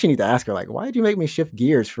 I actually need to ask her, like, why did you make me shift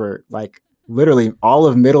gears for like literally all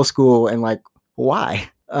of middle school and like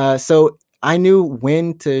why? So I knew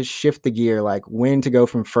when to shift the gear, like when to go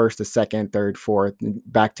from first to second, third, fourth, and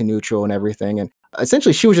back to neutral and everything. And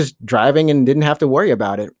essentially she was just driving and didn't have to worry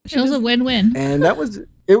about it. It was a win-win. And that was,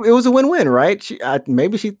 it was a win-win, right?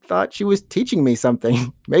 Maybe she thought she was teaching me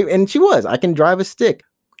something. Maybe, and she was. I can drive a stick,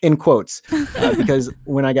 in quotes, because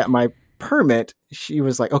when I got my permit, she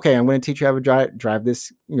was like, okay, I'm going to teach you how to drive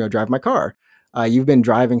this, drive my car. You've been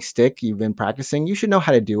driving stick, you've been practicing, you should know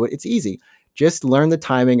how to do it. It's easy. Just learn the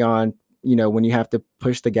timing on, when you have to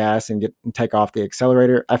push the gas and take off the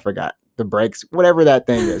accelerator. I forgot the brakes, whatever that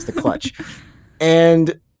thing is, the clutch.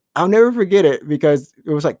 And I'll never forget it because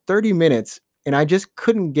it was like 30 minutes and I just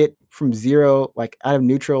couldn't get from zero, like out of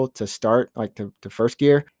neutral to start, like to first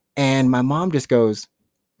gear. And my mom just goes,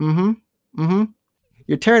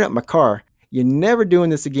 you're tearing up my car. You're never doing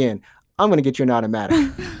this again. I'm going to get you an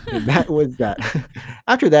automatic. And that was that.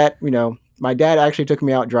 After that, my dad actually took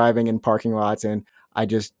me out driving in parking lots and I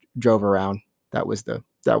just drove around. That was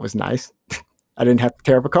nice. I didn't have to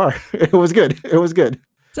tear up a car. It was good. It was good.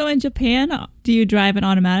 So in Japan, do you drive an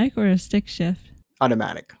automatic or a stick shift?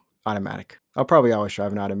 Automatic. I'll probably always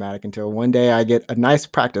drive an automatic until one day I get a nice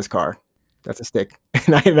practice car. That's a stick.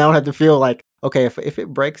 And I don't have to feel like, okay, if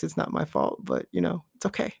it breaks, it's not my fault, but it's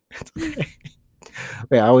okay. It's okay.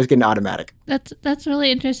 Yeah, I always get an automatic. That's really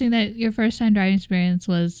interesting that your first time driving experience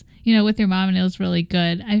was, with your mom and it was really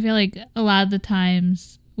good. I feel like a lot of the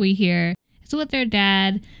times we hear it's with their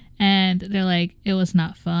dad and they're like, it was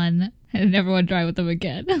not fun. I never want to drive with them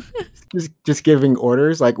again. just giving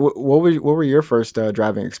orders. Like, what were your first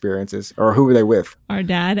driving experiences, or who were they with? Our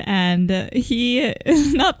dad, and he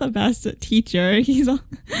is not the best teacher. He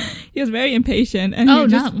was very impatient. And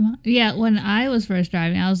when I was first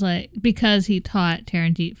driving, I was like, because he taught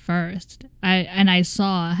Taranjeet first, I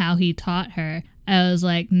saw how he taught her. I was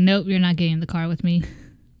like, nope, you're not getting in the car with me.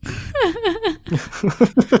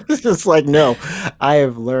 It's just like, no, I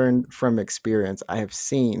have learned from experience. I have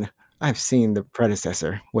seen the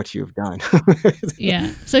predecessor, what you've done.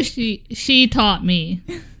 Yeah. So she taught me.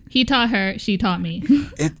 He taught her, she taught me.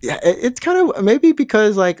 It's kind of maybe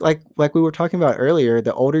because like we were talking about earlier,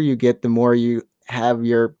 the older you get, the more you have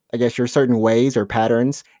your certain ways or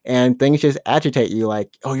patterns, and things just agitate you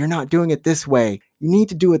like, oh, you're not doing it this way. You need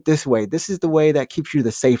to do it this way. This is the way that keeps you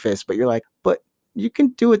the safest. But you're like, but you can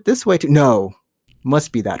do it this way too. No,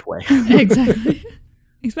 must be that way. Exactly.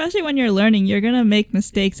 Especially when you're learning, you're going to make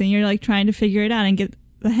mistakes and you're like trying to figure it out and get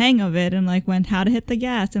the hang of it and like how to hit the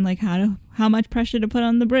gas and like how much pressure to put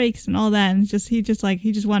on the brakes and all that. And he just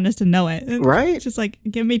wanted us to know it. Right. It's just like,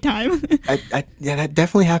 give me time. Yeah, that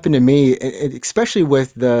definitely happened to me, especially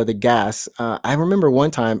with the gas. I remember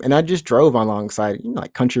one time, and I just drove alongside,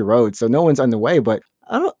 like country roads, so no one's on the way, but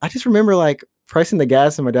I just remember like pressing the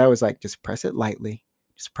gas and my dad was like, just press it lightly.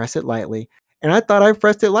 Just press it lightly. And I thought I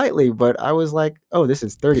pressed it lightly, but I was like, oh, this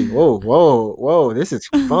is 30. Whoa, this is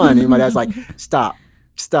fun. And my dad's like, stop.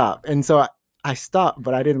 And so I stopped,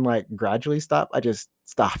 but I didn't like gradually stop. I just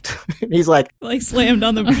stopped. And he's like slammed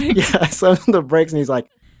on the brakes. Yeah, I slammed on the brakes and he's like,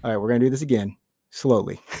 all right, we're going to do this again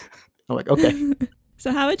slowly. I'm like, okay.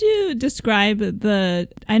 So how would you describe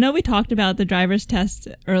I know we talked about the driver's test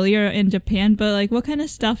earlier in Japan, but like what kind of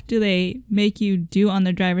stuff do they make you do on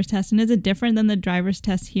the driver's test? And is it different than the driver's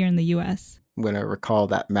test here in the US? I'm going to recall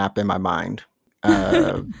that map in my mind.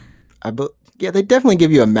 Yeah, they definitely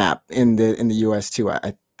give you a map in the US too,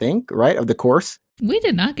 I think, right? Of the course. We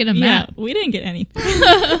did not get a map. Yeah, we didn't get any.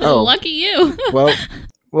 Oh. Lucky you.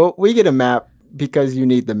 Well, we get a map because you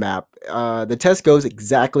need the map. The test goes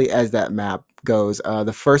exactly as that map goes.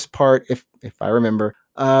 The first part, if I remember,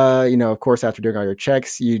 of course, after doing all your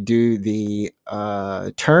checks, you do the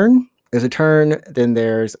turn. There's a turn, then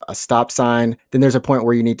there's a stop sign, then there's a point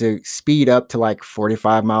where you need to speed up to like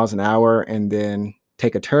 45 miles an hour and then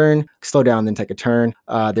take a turn, slow down, then take a turn.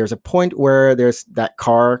 There's a point where there's that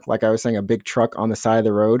car, like I was saying, a big truck on the side of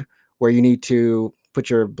the road where you need to put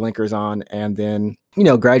your blinkers on and then,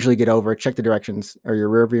 gradually get over, check the directions or your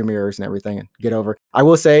rear view mirrors and everything and get over. I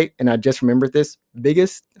will say, and I just remembered this,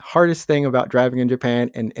 hardest thing about driving in Japan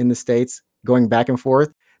and in the States, going back and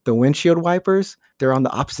forth, the windshield wipers, they're on the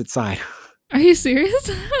opposite side. Are you serious?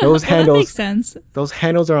 Those handles, that makes sense. Those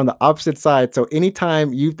handles are on the opposite side. So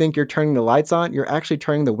anytime you think you're turning the lights on, you're actually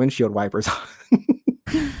turning the windshield wipers on.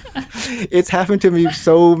 It's happened to me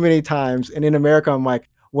so many times. And in America, I'm like,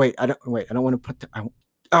 I don't want to put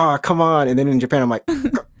come on. And then in Japan, I'm like,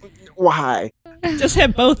 why? Just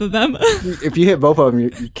hit both of them. If you hit both of them, you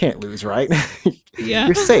can't lose, right? Yeah.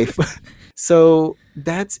 You're safe. So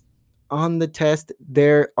that's on the test.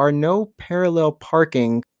 There are no parallel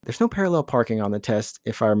parking. There's no parallel parking on the test,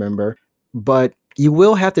 if I remember. But you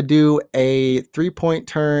will have to do a 3-point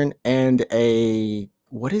turn and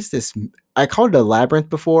what is this? I called it a labyrinth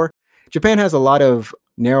before. Japan has a lot of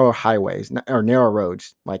narrow highways or narrow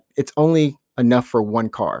roads. Like it's only enough for one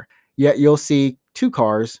car. Yet you'll see two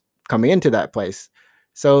cars coming into that place.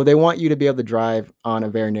 So they want you to be able to drive on a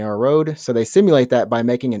very narrow road. So they simulate that by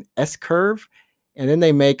making an S curve, and then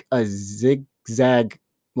they make a zigzag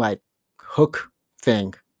like hook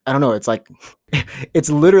thing. I don't know. It's like, it's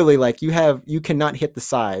literally like you cannot hit the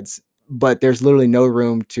sides, but there's literally no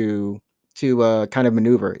room to kind of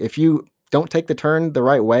maneuver. If you don't take the turn the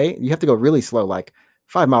right way, you have to go really slow, like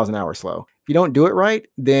 5 miles an hour slow. If you don't do it right,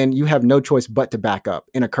 then you have no choice but to back up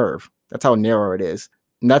in a curve. That's how narrow it is.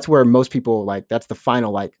 And that's where most people that's the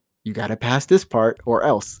final, you got to pass this part or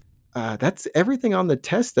else. That's everything on the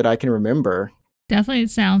test that I can remember. Definitely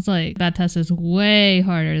sounds like that test is way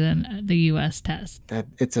harder than the US test. That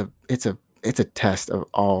it's a test of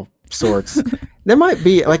all sorts. There might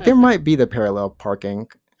be the parallel parking.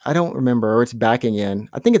 I don't remember, or it's backing in.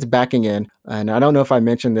 I think it's backing in. And I don't know if I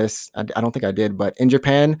mentioned this. I don't think I did, but in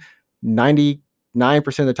Japan, 99%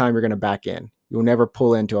 of the time you're going to back in. You'll never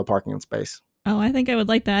pull into a parking space. Oh, I think I would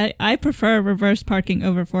like that. I prefer reverse parking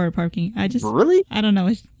over forward parking. Really? I don't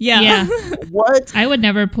know. Yeah. What? I would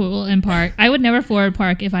never pull in park. I would never forward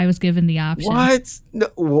park if I was given the option. What?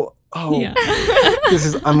 No, Yeah.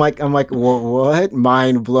 I'm like, what?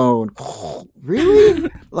 Mind blown. Really?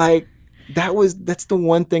 That's the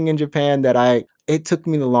one thing in Japan that it took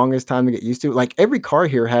me the longest time to get used to. Like every car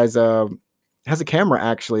here has a camera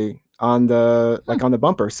actually on the on the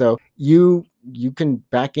bumper. So you can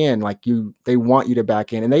back in, they want you to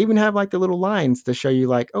back in. And they even have the little lines to show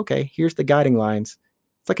you okay, here's the guiding lines.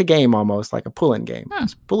 It's like a game almost, like a pull-in game. Huh.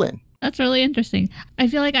 Just pull in. That's really interesting. I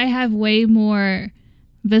feel like I have way more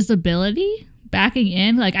visibility backing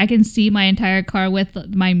in. I can see my entire car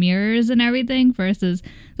with my mirrors and everything versus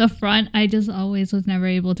the front. I just always was never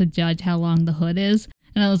able to judge how long the hood is.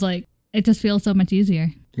 And I was like, it just feels so much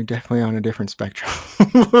easier. You're definitely on a different spectrum.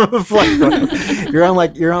 You're on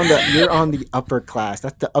the upper class.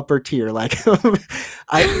 That's the upper tier.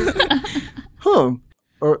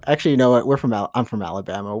 Or actually, you know what? I'm from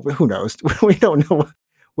Alabama. Who knows? We don't know.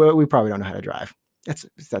 We probably don't know how to drive. That's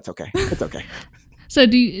okay. It's okay. So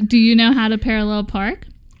do you know how to parallel park?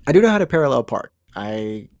 I do know how to parallel park.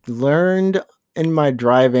 I learned in my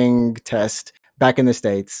driving test back in the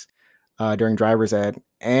States during driver's ed.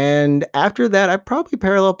 And after that, I probably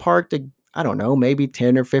parallel parked, I don't know, maybe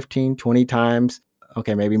 10 or 15, 20 times.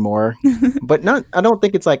 Okay, maybe more. But I don't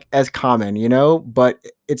think it's as common, but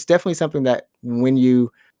it's definitely something that when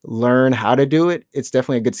you learn how to do it, it's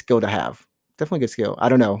definitely a good skill to have. Definitely a good skill. I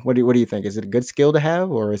don't know. What do you think? Is it a good skill to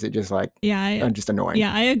have, or is it just just annoying?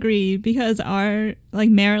 Yeah, I agree, because our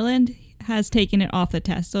Maryland has taken it off the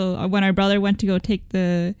test. So when our brother went to go take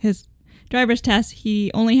his driver's test,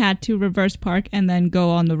 he only had to reverse park and then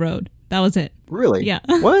go on the road. That was it. Really? Yeah.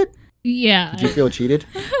 What? Yeah. Did you feel cheated?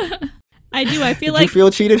 I do. I feel Did you feel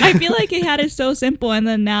cheated? I feel like it had it so simple, and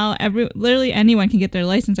then now literally anyone can get their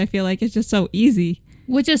license. I feel like it's just so easy.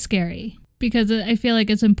 Which is scary. because I feel like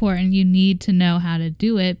it's important. You need to know how to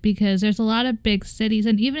do it because there's a lot of big cities.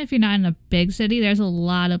 And even if you're not in a big city, there's a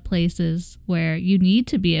lot of places where you need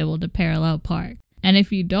to be able to parallel park. And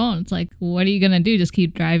if you don't, it's like, what are you going to do? Just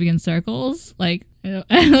keep driving in circles? Like, like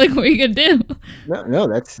what are you going to do? No,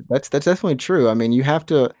 that's definitely true. I mean, you have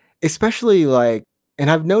to, especially like,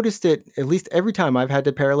 and I've noticed it at least every time I've had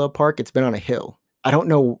to parallel park, it's been on a hill. I don't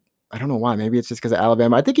know why. Maybe it's just because of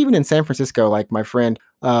Alabama. I think even in San Francisco, like my friend,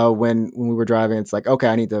 when we were driving, it's like, okay,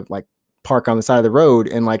 I need to like park on the side of the road.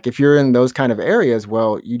 And like, if you're in those kind of areas,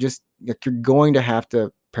 well, you're going to have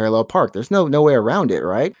to parallel park. There's no way around it,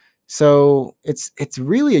 right? So it's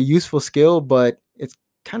really a useful skill, but it's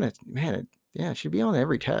kind of, man, it should be on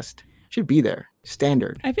every test. It should be there,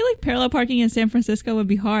 standard. I feel like parallel parking in San Francisco would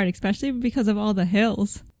be hard, especially because of all the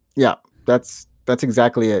hills. Yeah, that's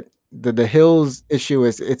exactly it. The hills issue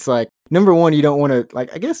is, it's like, number one, you don't want to,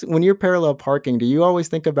 like, I guess when you're parallel parking, do you always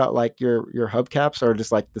think about like your hubcaps or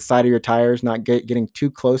just like the side of your tires not getting too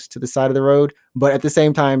close to the side of the road, but at the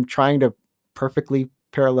same time trying to perfectly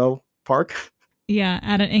parallel park? Yeah,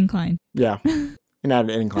 at an incline. Yeah, and at an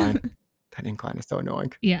incline. That incline is so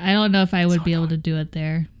annoying. Yeah, I don't know if I would be able to do it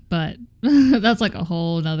there, but that's like a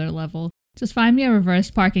whole nother level. Just find me a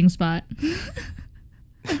reverse parking spot.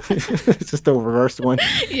 It's just the reverse one.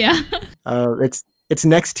 Yeah. It's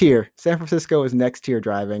next tier. San Francisco is next tier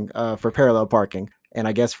driving for parallel parking, and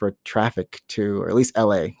I guess for traffic too, or at least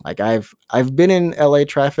LA. Like I've been in LA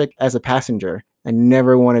traffic as a passenger. I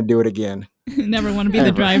never want to do it again. Never want to be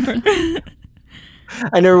the driver.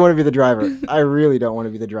 I never want to be the driver. I really don't want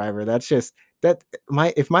to be the driver. That's just that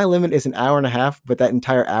if my limit is an hour and a half, but that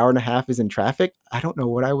entire hour and a half is in traffic, I don't know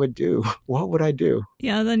what I would do. What would I do?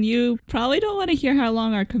 Yeah, then you probably don't want to hear how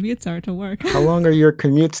long our commutes are to work. How long are your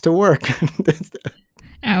commutes to work?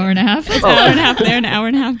 Hour and a half. It's an hour and a half there, an hour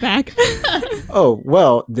and a half back. Oh,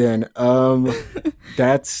 well, then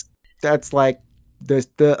that's like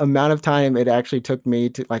the amount of time it actually took me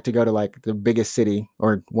to go to like the biggest city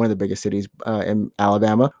or one of the biggest cities in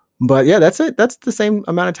Alabama. But yeah, that's it. That's the same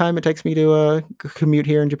amount of time it takes me to commute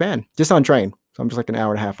here in Japan, just on train. So I'm just like an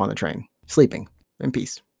hour and a half on the train, sleeping in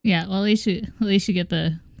peace. Yeah, well, at least you get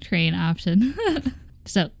the train option.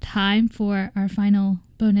 So time for our final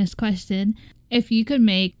bonus question. If you could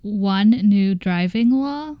make one new driving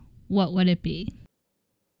law, what would it be?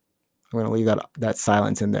 I'm going to leave that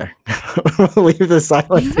silence in there. Leave the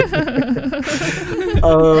silence in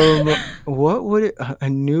there. What would it, a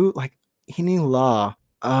new, like, any law?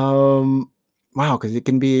 Wow, because it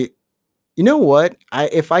can be, you know what?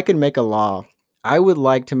 If I could make a law, I would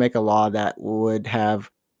like to make a law that would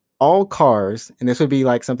have all cars, and this would be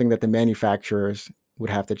like something that the manufacturers would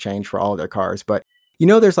have to change for all of their cars, but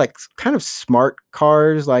there's like kind of smart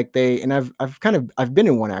cars, like and I've been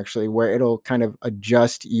in one actually where it'll kind of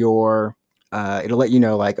adjust your, it'll let you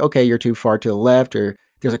know like, okay, you're too far to the left, or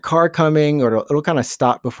there's a car coming, or it'll kind of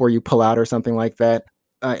stop before you pull out or something like that,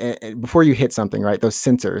 and before you hit something, right? Those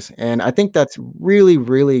sensors. And I think that's really,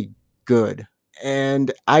 really good.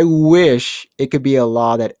 And I wish it could be a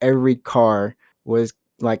law that every car was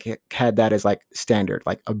like, it had that as like standard,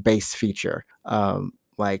 like a base feature.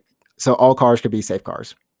 So all cars could be safe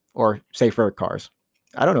cars or safer cars.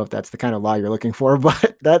 I don't know if that's the kind of law you're looking for,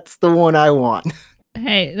 but that's the one I want.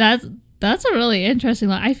 Hey, that's a really interesting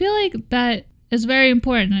law. I feel like that is very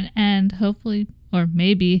important, and hopefully, or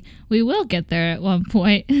maybe, we will get there at one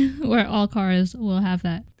point where all cars will have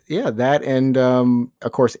that. Yeah, that, and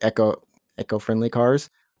of course eco-friendly cars.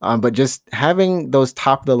 But just having those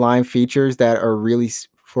top of the line features that are really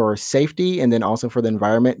for safety and then also for the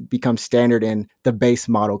environment become standard in the base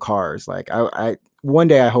model cars. Like I one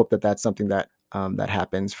day I hope that that's something that that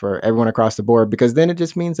happens for everyone across the board, because then it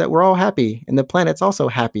just means that we're all happy and the planet's also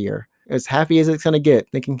happier. As happy as it's going to get.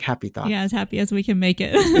 Thinking happy thoughts. Yeah, as happy as we can make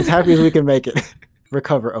it. As happy as we can make it.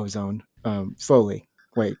 Recover ozone slowly.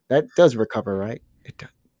 Wait, that does recover, right? It does.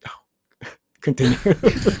 Oh. Continue.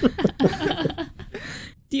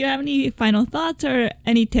 Do you have any final thoughts or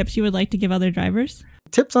any tips you would like to give other drivers?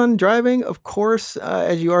 Tips on driving, of course,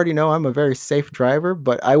 as you already know, I'm a very safe driver,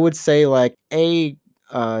 but I would say like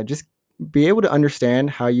just be able to understand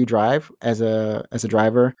how you drive as a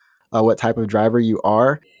driver, what type of driver you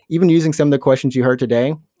are. Even using some of the questions you heard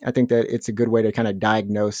today, I think that it's a good way to kind of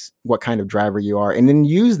diagnose what kind of driver you are, and then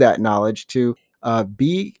use that knowledge to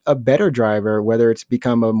be a better driver, whether it's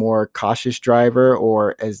become a more cautious driver,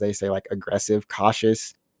 or as they say, like aggressive,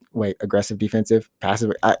 defensive,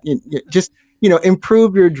 passive, just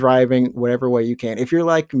improve your driving whatever way you can. If you're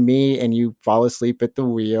like me and you fall asleep at the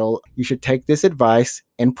wheel, you should take this advice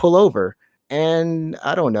and pull over. And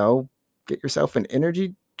I don't know, get yourself an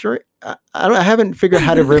energy drink. I haven't figured out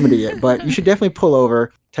how to remedy it, but you should definitely pull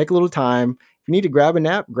over, take a little time. If you need to grab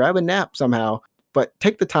a nap somehow, but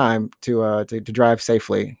take the time to drive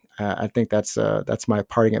safely. I think that's my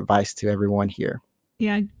parting advice to everyone here.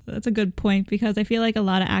 Yeah, that's a good point, because I feel like a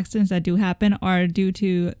lot of accidents that do happen are due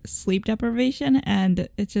to sleep deprivation, and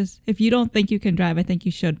it's just, if you don't think you can drive, I think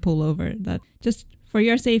you should pull over. That just for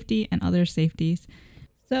your safety and other safeties.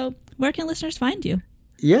 So where can listeners find you?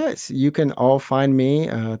 Yes, you can all find me.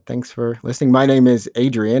 Thanks for listening. My name is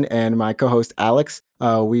Adrian, and my co-host Alex.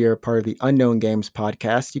 We are part of the Unknown Games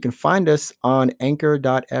podcast. You can find us on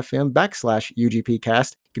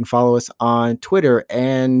anchor.fm/UGPcast. You can follow us on Twitter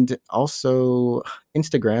and also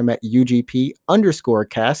Instagram at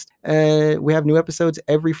UGP_cast. We have new episodes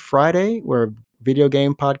every Friday. We're a video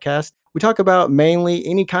game podcast. We talk about mainly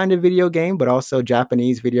any kind of video game, but also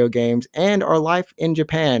Japanese video games and our life in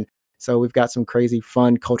Japan. So we've got some crazy,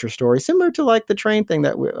 fun culture stories, similar to like the train thing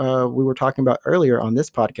that we were talking about earlier on this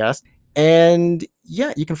podcast. And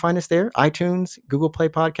yeah, you can find us there. iTunes, Google Play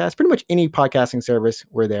Podcasts, pretty much any podcasting service,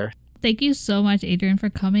 we're there. Thank you so much, Adrian, for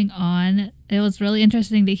coming on. It was really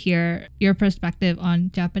interesting to hear your perspective on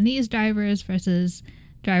Japanese drivers versus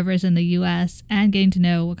drivers in the U.S. and getting to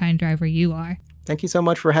know what kind of driver you are. Thank you so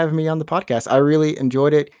much for having me on the podcast. I really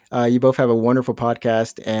enjoyed it. You both have a wonderful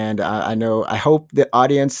podcast, and I hope the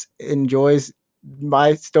audience enjoys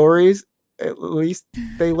my stories. At least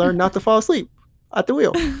they learn not to fall asleep at the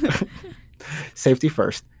wheel. Safety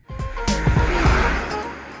first.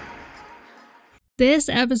 This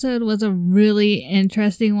episode was a really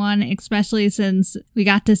interesting one, especially since we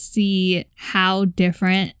got to see how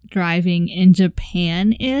different driving in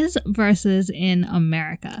Japan is versus in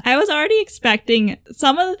America. I was already expecting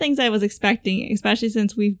some of the things I was expecting, especially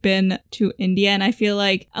since we've been to India, and I feel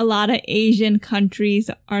like a lot of Asian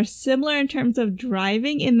countries are similar in terms of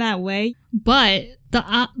driving in that way. But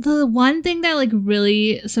the one thing that like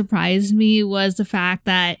really surprised me was the fact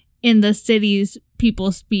that in the cities,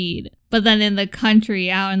 people speed. But then in the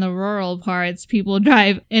country, out in the rural parts, people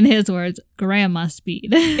drive, in his words, grandma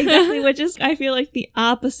speed. Exactly, which is, I feel like, the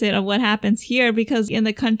opposite of what happens here, because in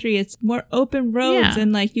the country, it's more open roads,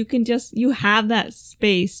 and like you have that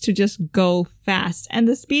space to just go fast. And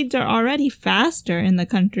the speeds are already faster in the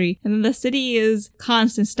country. And then the city is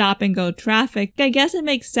constant stop and go traffic. I guess it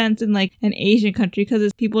makes sense in like an Asian country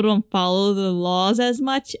because people don't follow the laws as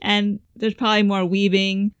much, and there's probably more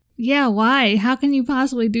weaving. Yeah, why? How can you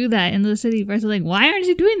possibly do that in the city versus like, why aren't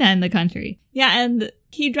you doing that in the country? Yeah, and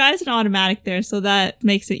he drives an automatic there, so that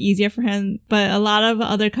makes it easier for him. But a lot of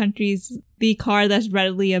other countries, the car that's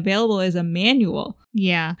readily available is a manual.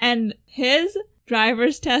 Yeah. And his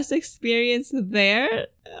driver's test experience there,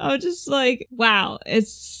 I was just like, wow,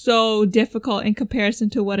 it's so difficult in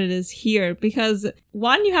comparison to what it is here. Because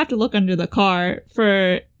one, you have to look under the car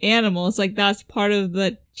for animals. Like that's part of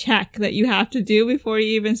the check that you have to do before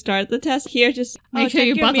you even start the test. Here, just make sure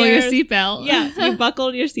you buckle your seatbelt. Yeah, you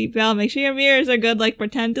buckled your seatbelt. Make sure your mirrors are good. Like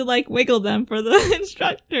pretend to like wiggle them for the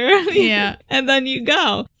instructor. Yeah. And then you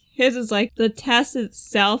go. His is like the test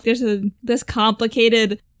itself. There's this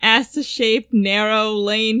complicated S-shaped narrow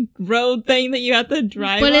lane road thing that you have to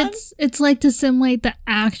drive on. But it's like to simulate the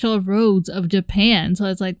actual roads of Japan, so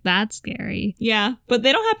it's like that's scary. Yeah, but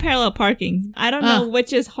they don't have parallel parking. I don't know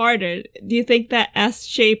which is harder. Do you think that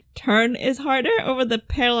S-shaped turn is harder, or would the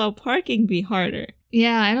parallel parking be harder?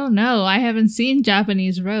 Yeah, I don't know. I haven't seen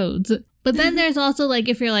Japanese roads. But then there's also like,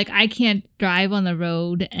 if you're like, I can't drive on the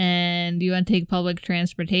road and you want to take public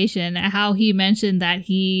transportation, how he mentioned that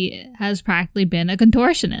he has practically been a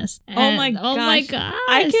contortionist. Oh my gosh.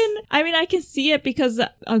 I can see it because,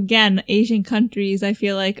 again, Asian countries, I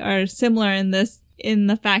feel like, are similar in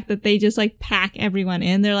the fact that they just like pack everyone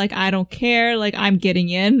in. They're like, I don't care. Like, I'm getting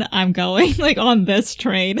in. I'm going like on this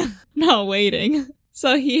train, not waiting.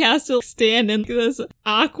 So he has to stand in this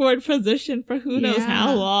awkward position for who knows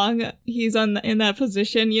how long he's in that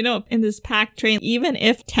position. You know, in this packed train, even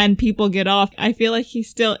if 10 people get off, I feel like he's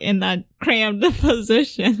still in that crammed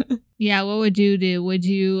position. Yeah, what would you do? Would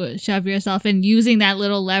you shove yourself in using that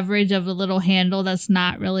little leverage of a little handle that's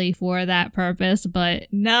not really for that purpose? But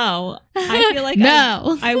no, I feel like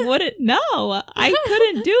no, I wouldn't. No, I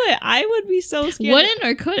couldn't do it. I would be so scared. Wouldn't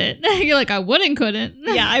or couldn't? You're like, I wouldn't, couldn't.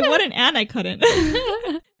 Yeah, I wouldn't and I couldn't.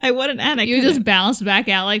 I wouldn't and I couldn't. You just bounce back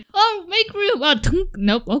out like, oh, make room. Oh,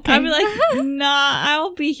 nope, okay. I'd be like, nah,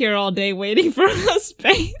 I'll be here all day waiting for the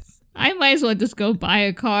space. I might as well just go buy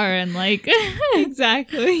a car and like...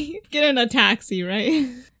 Exactly. Get in a taxi, right?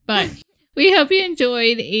 But we hope you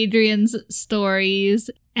enjoyed Adrian's stories.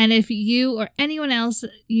 And if you or anyone else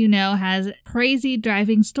you know has crazy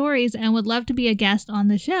driving stories and would love to be a guest on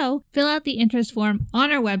the show, fill out the interest form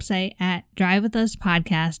on our website at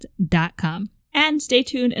drivewithuspodcast.com. And stay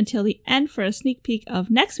tuned until the end for a sneak peek of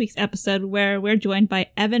next week's episode where we're joined by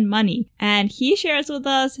Evan Money. And he shares with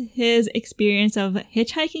us his experience of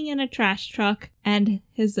hitchhiking in a trash truck and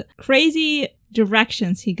his crazy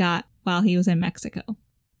directions he got while he was in Mexico.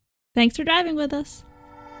 Thanks for driving with us.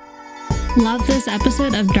 Love this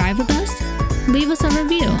episode of Drive With Us? Leave us a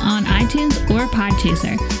review on iTunes or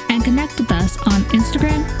Podchaser and connect with us on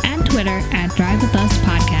Instagram and Twitter at Drive With Us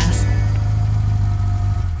Podcast.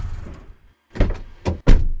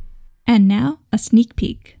 And now, a sneak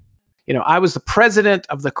peek. You know, I was the president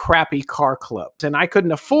of the crappy car club, and I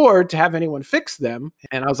couldn't afford to have anyone fix them.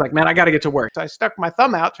 And I was like, man, I got to get to work. So I stuck my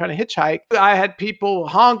thumb out trying to hitchhike. I had people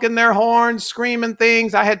honking their horns, screaming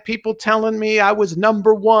things. I had people telling me I was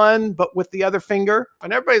number one, but with the other finger.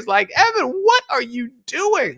 And everybody's like, Evan, what are you doing?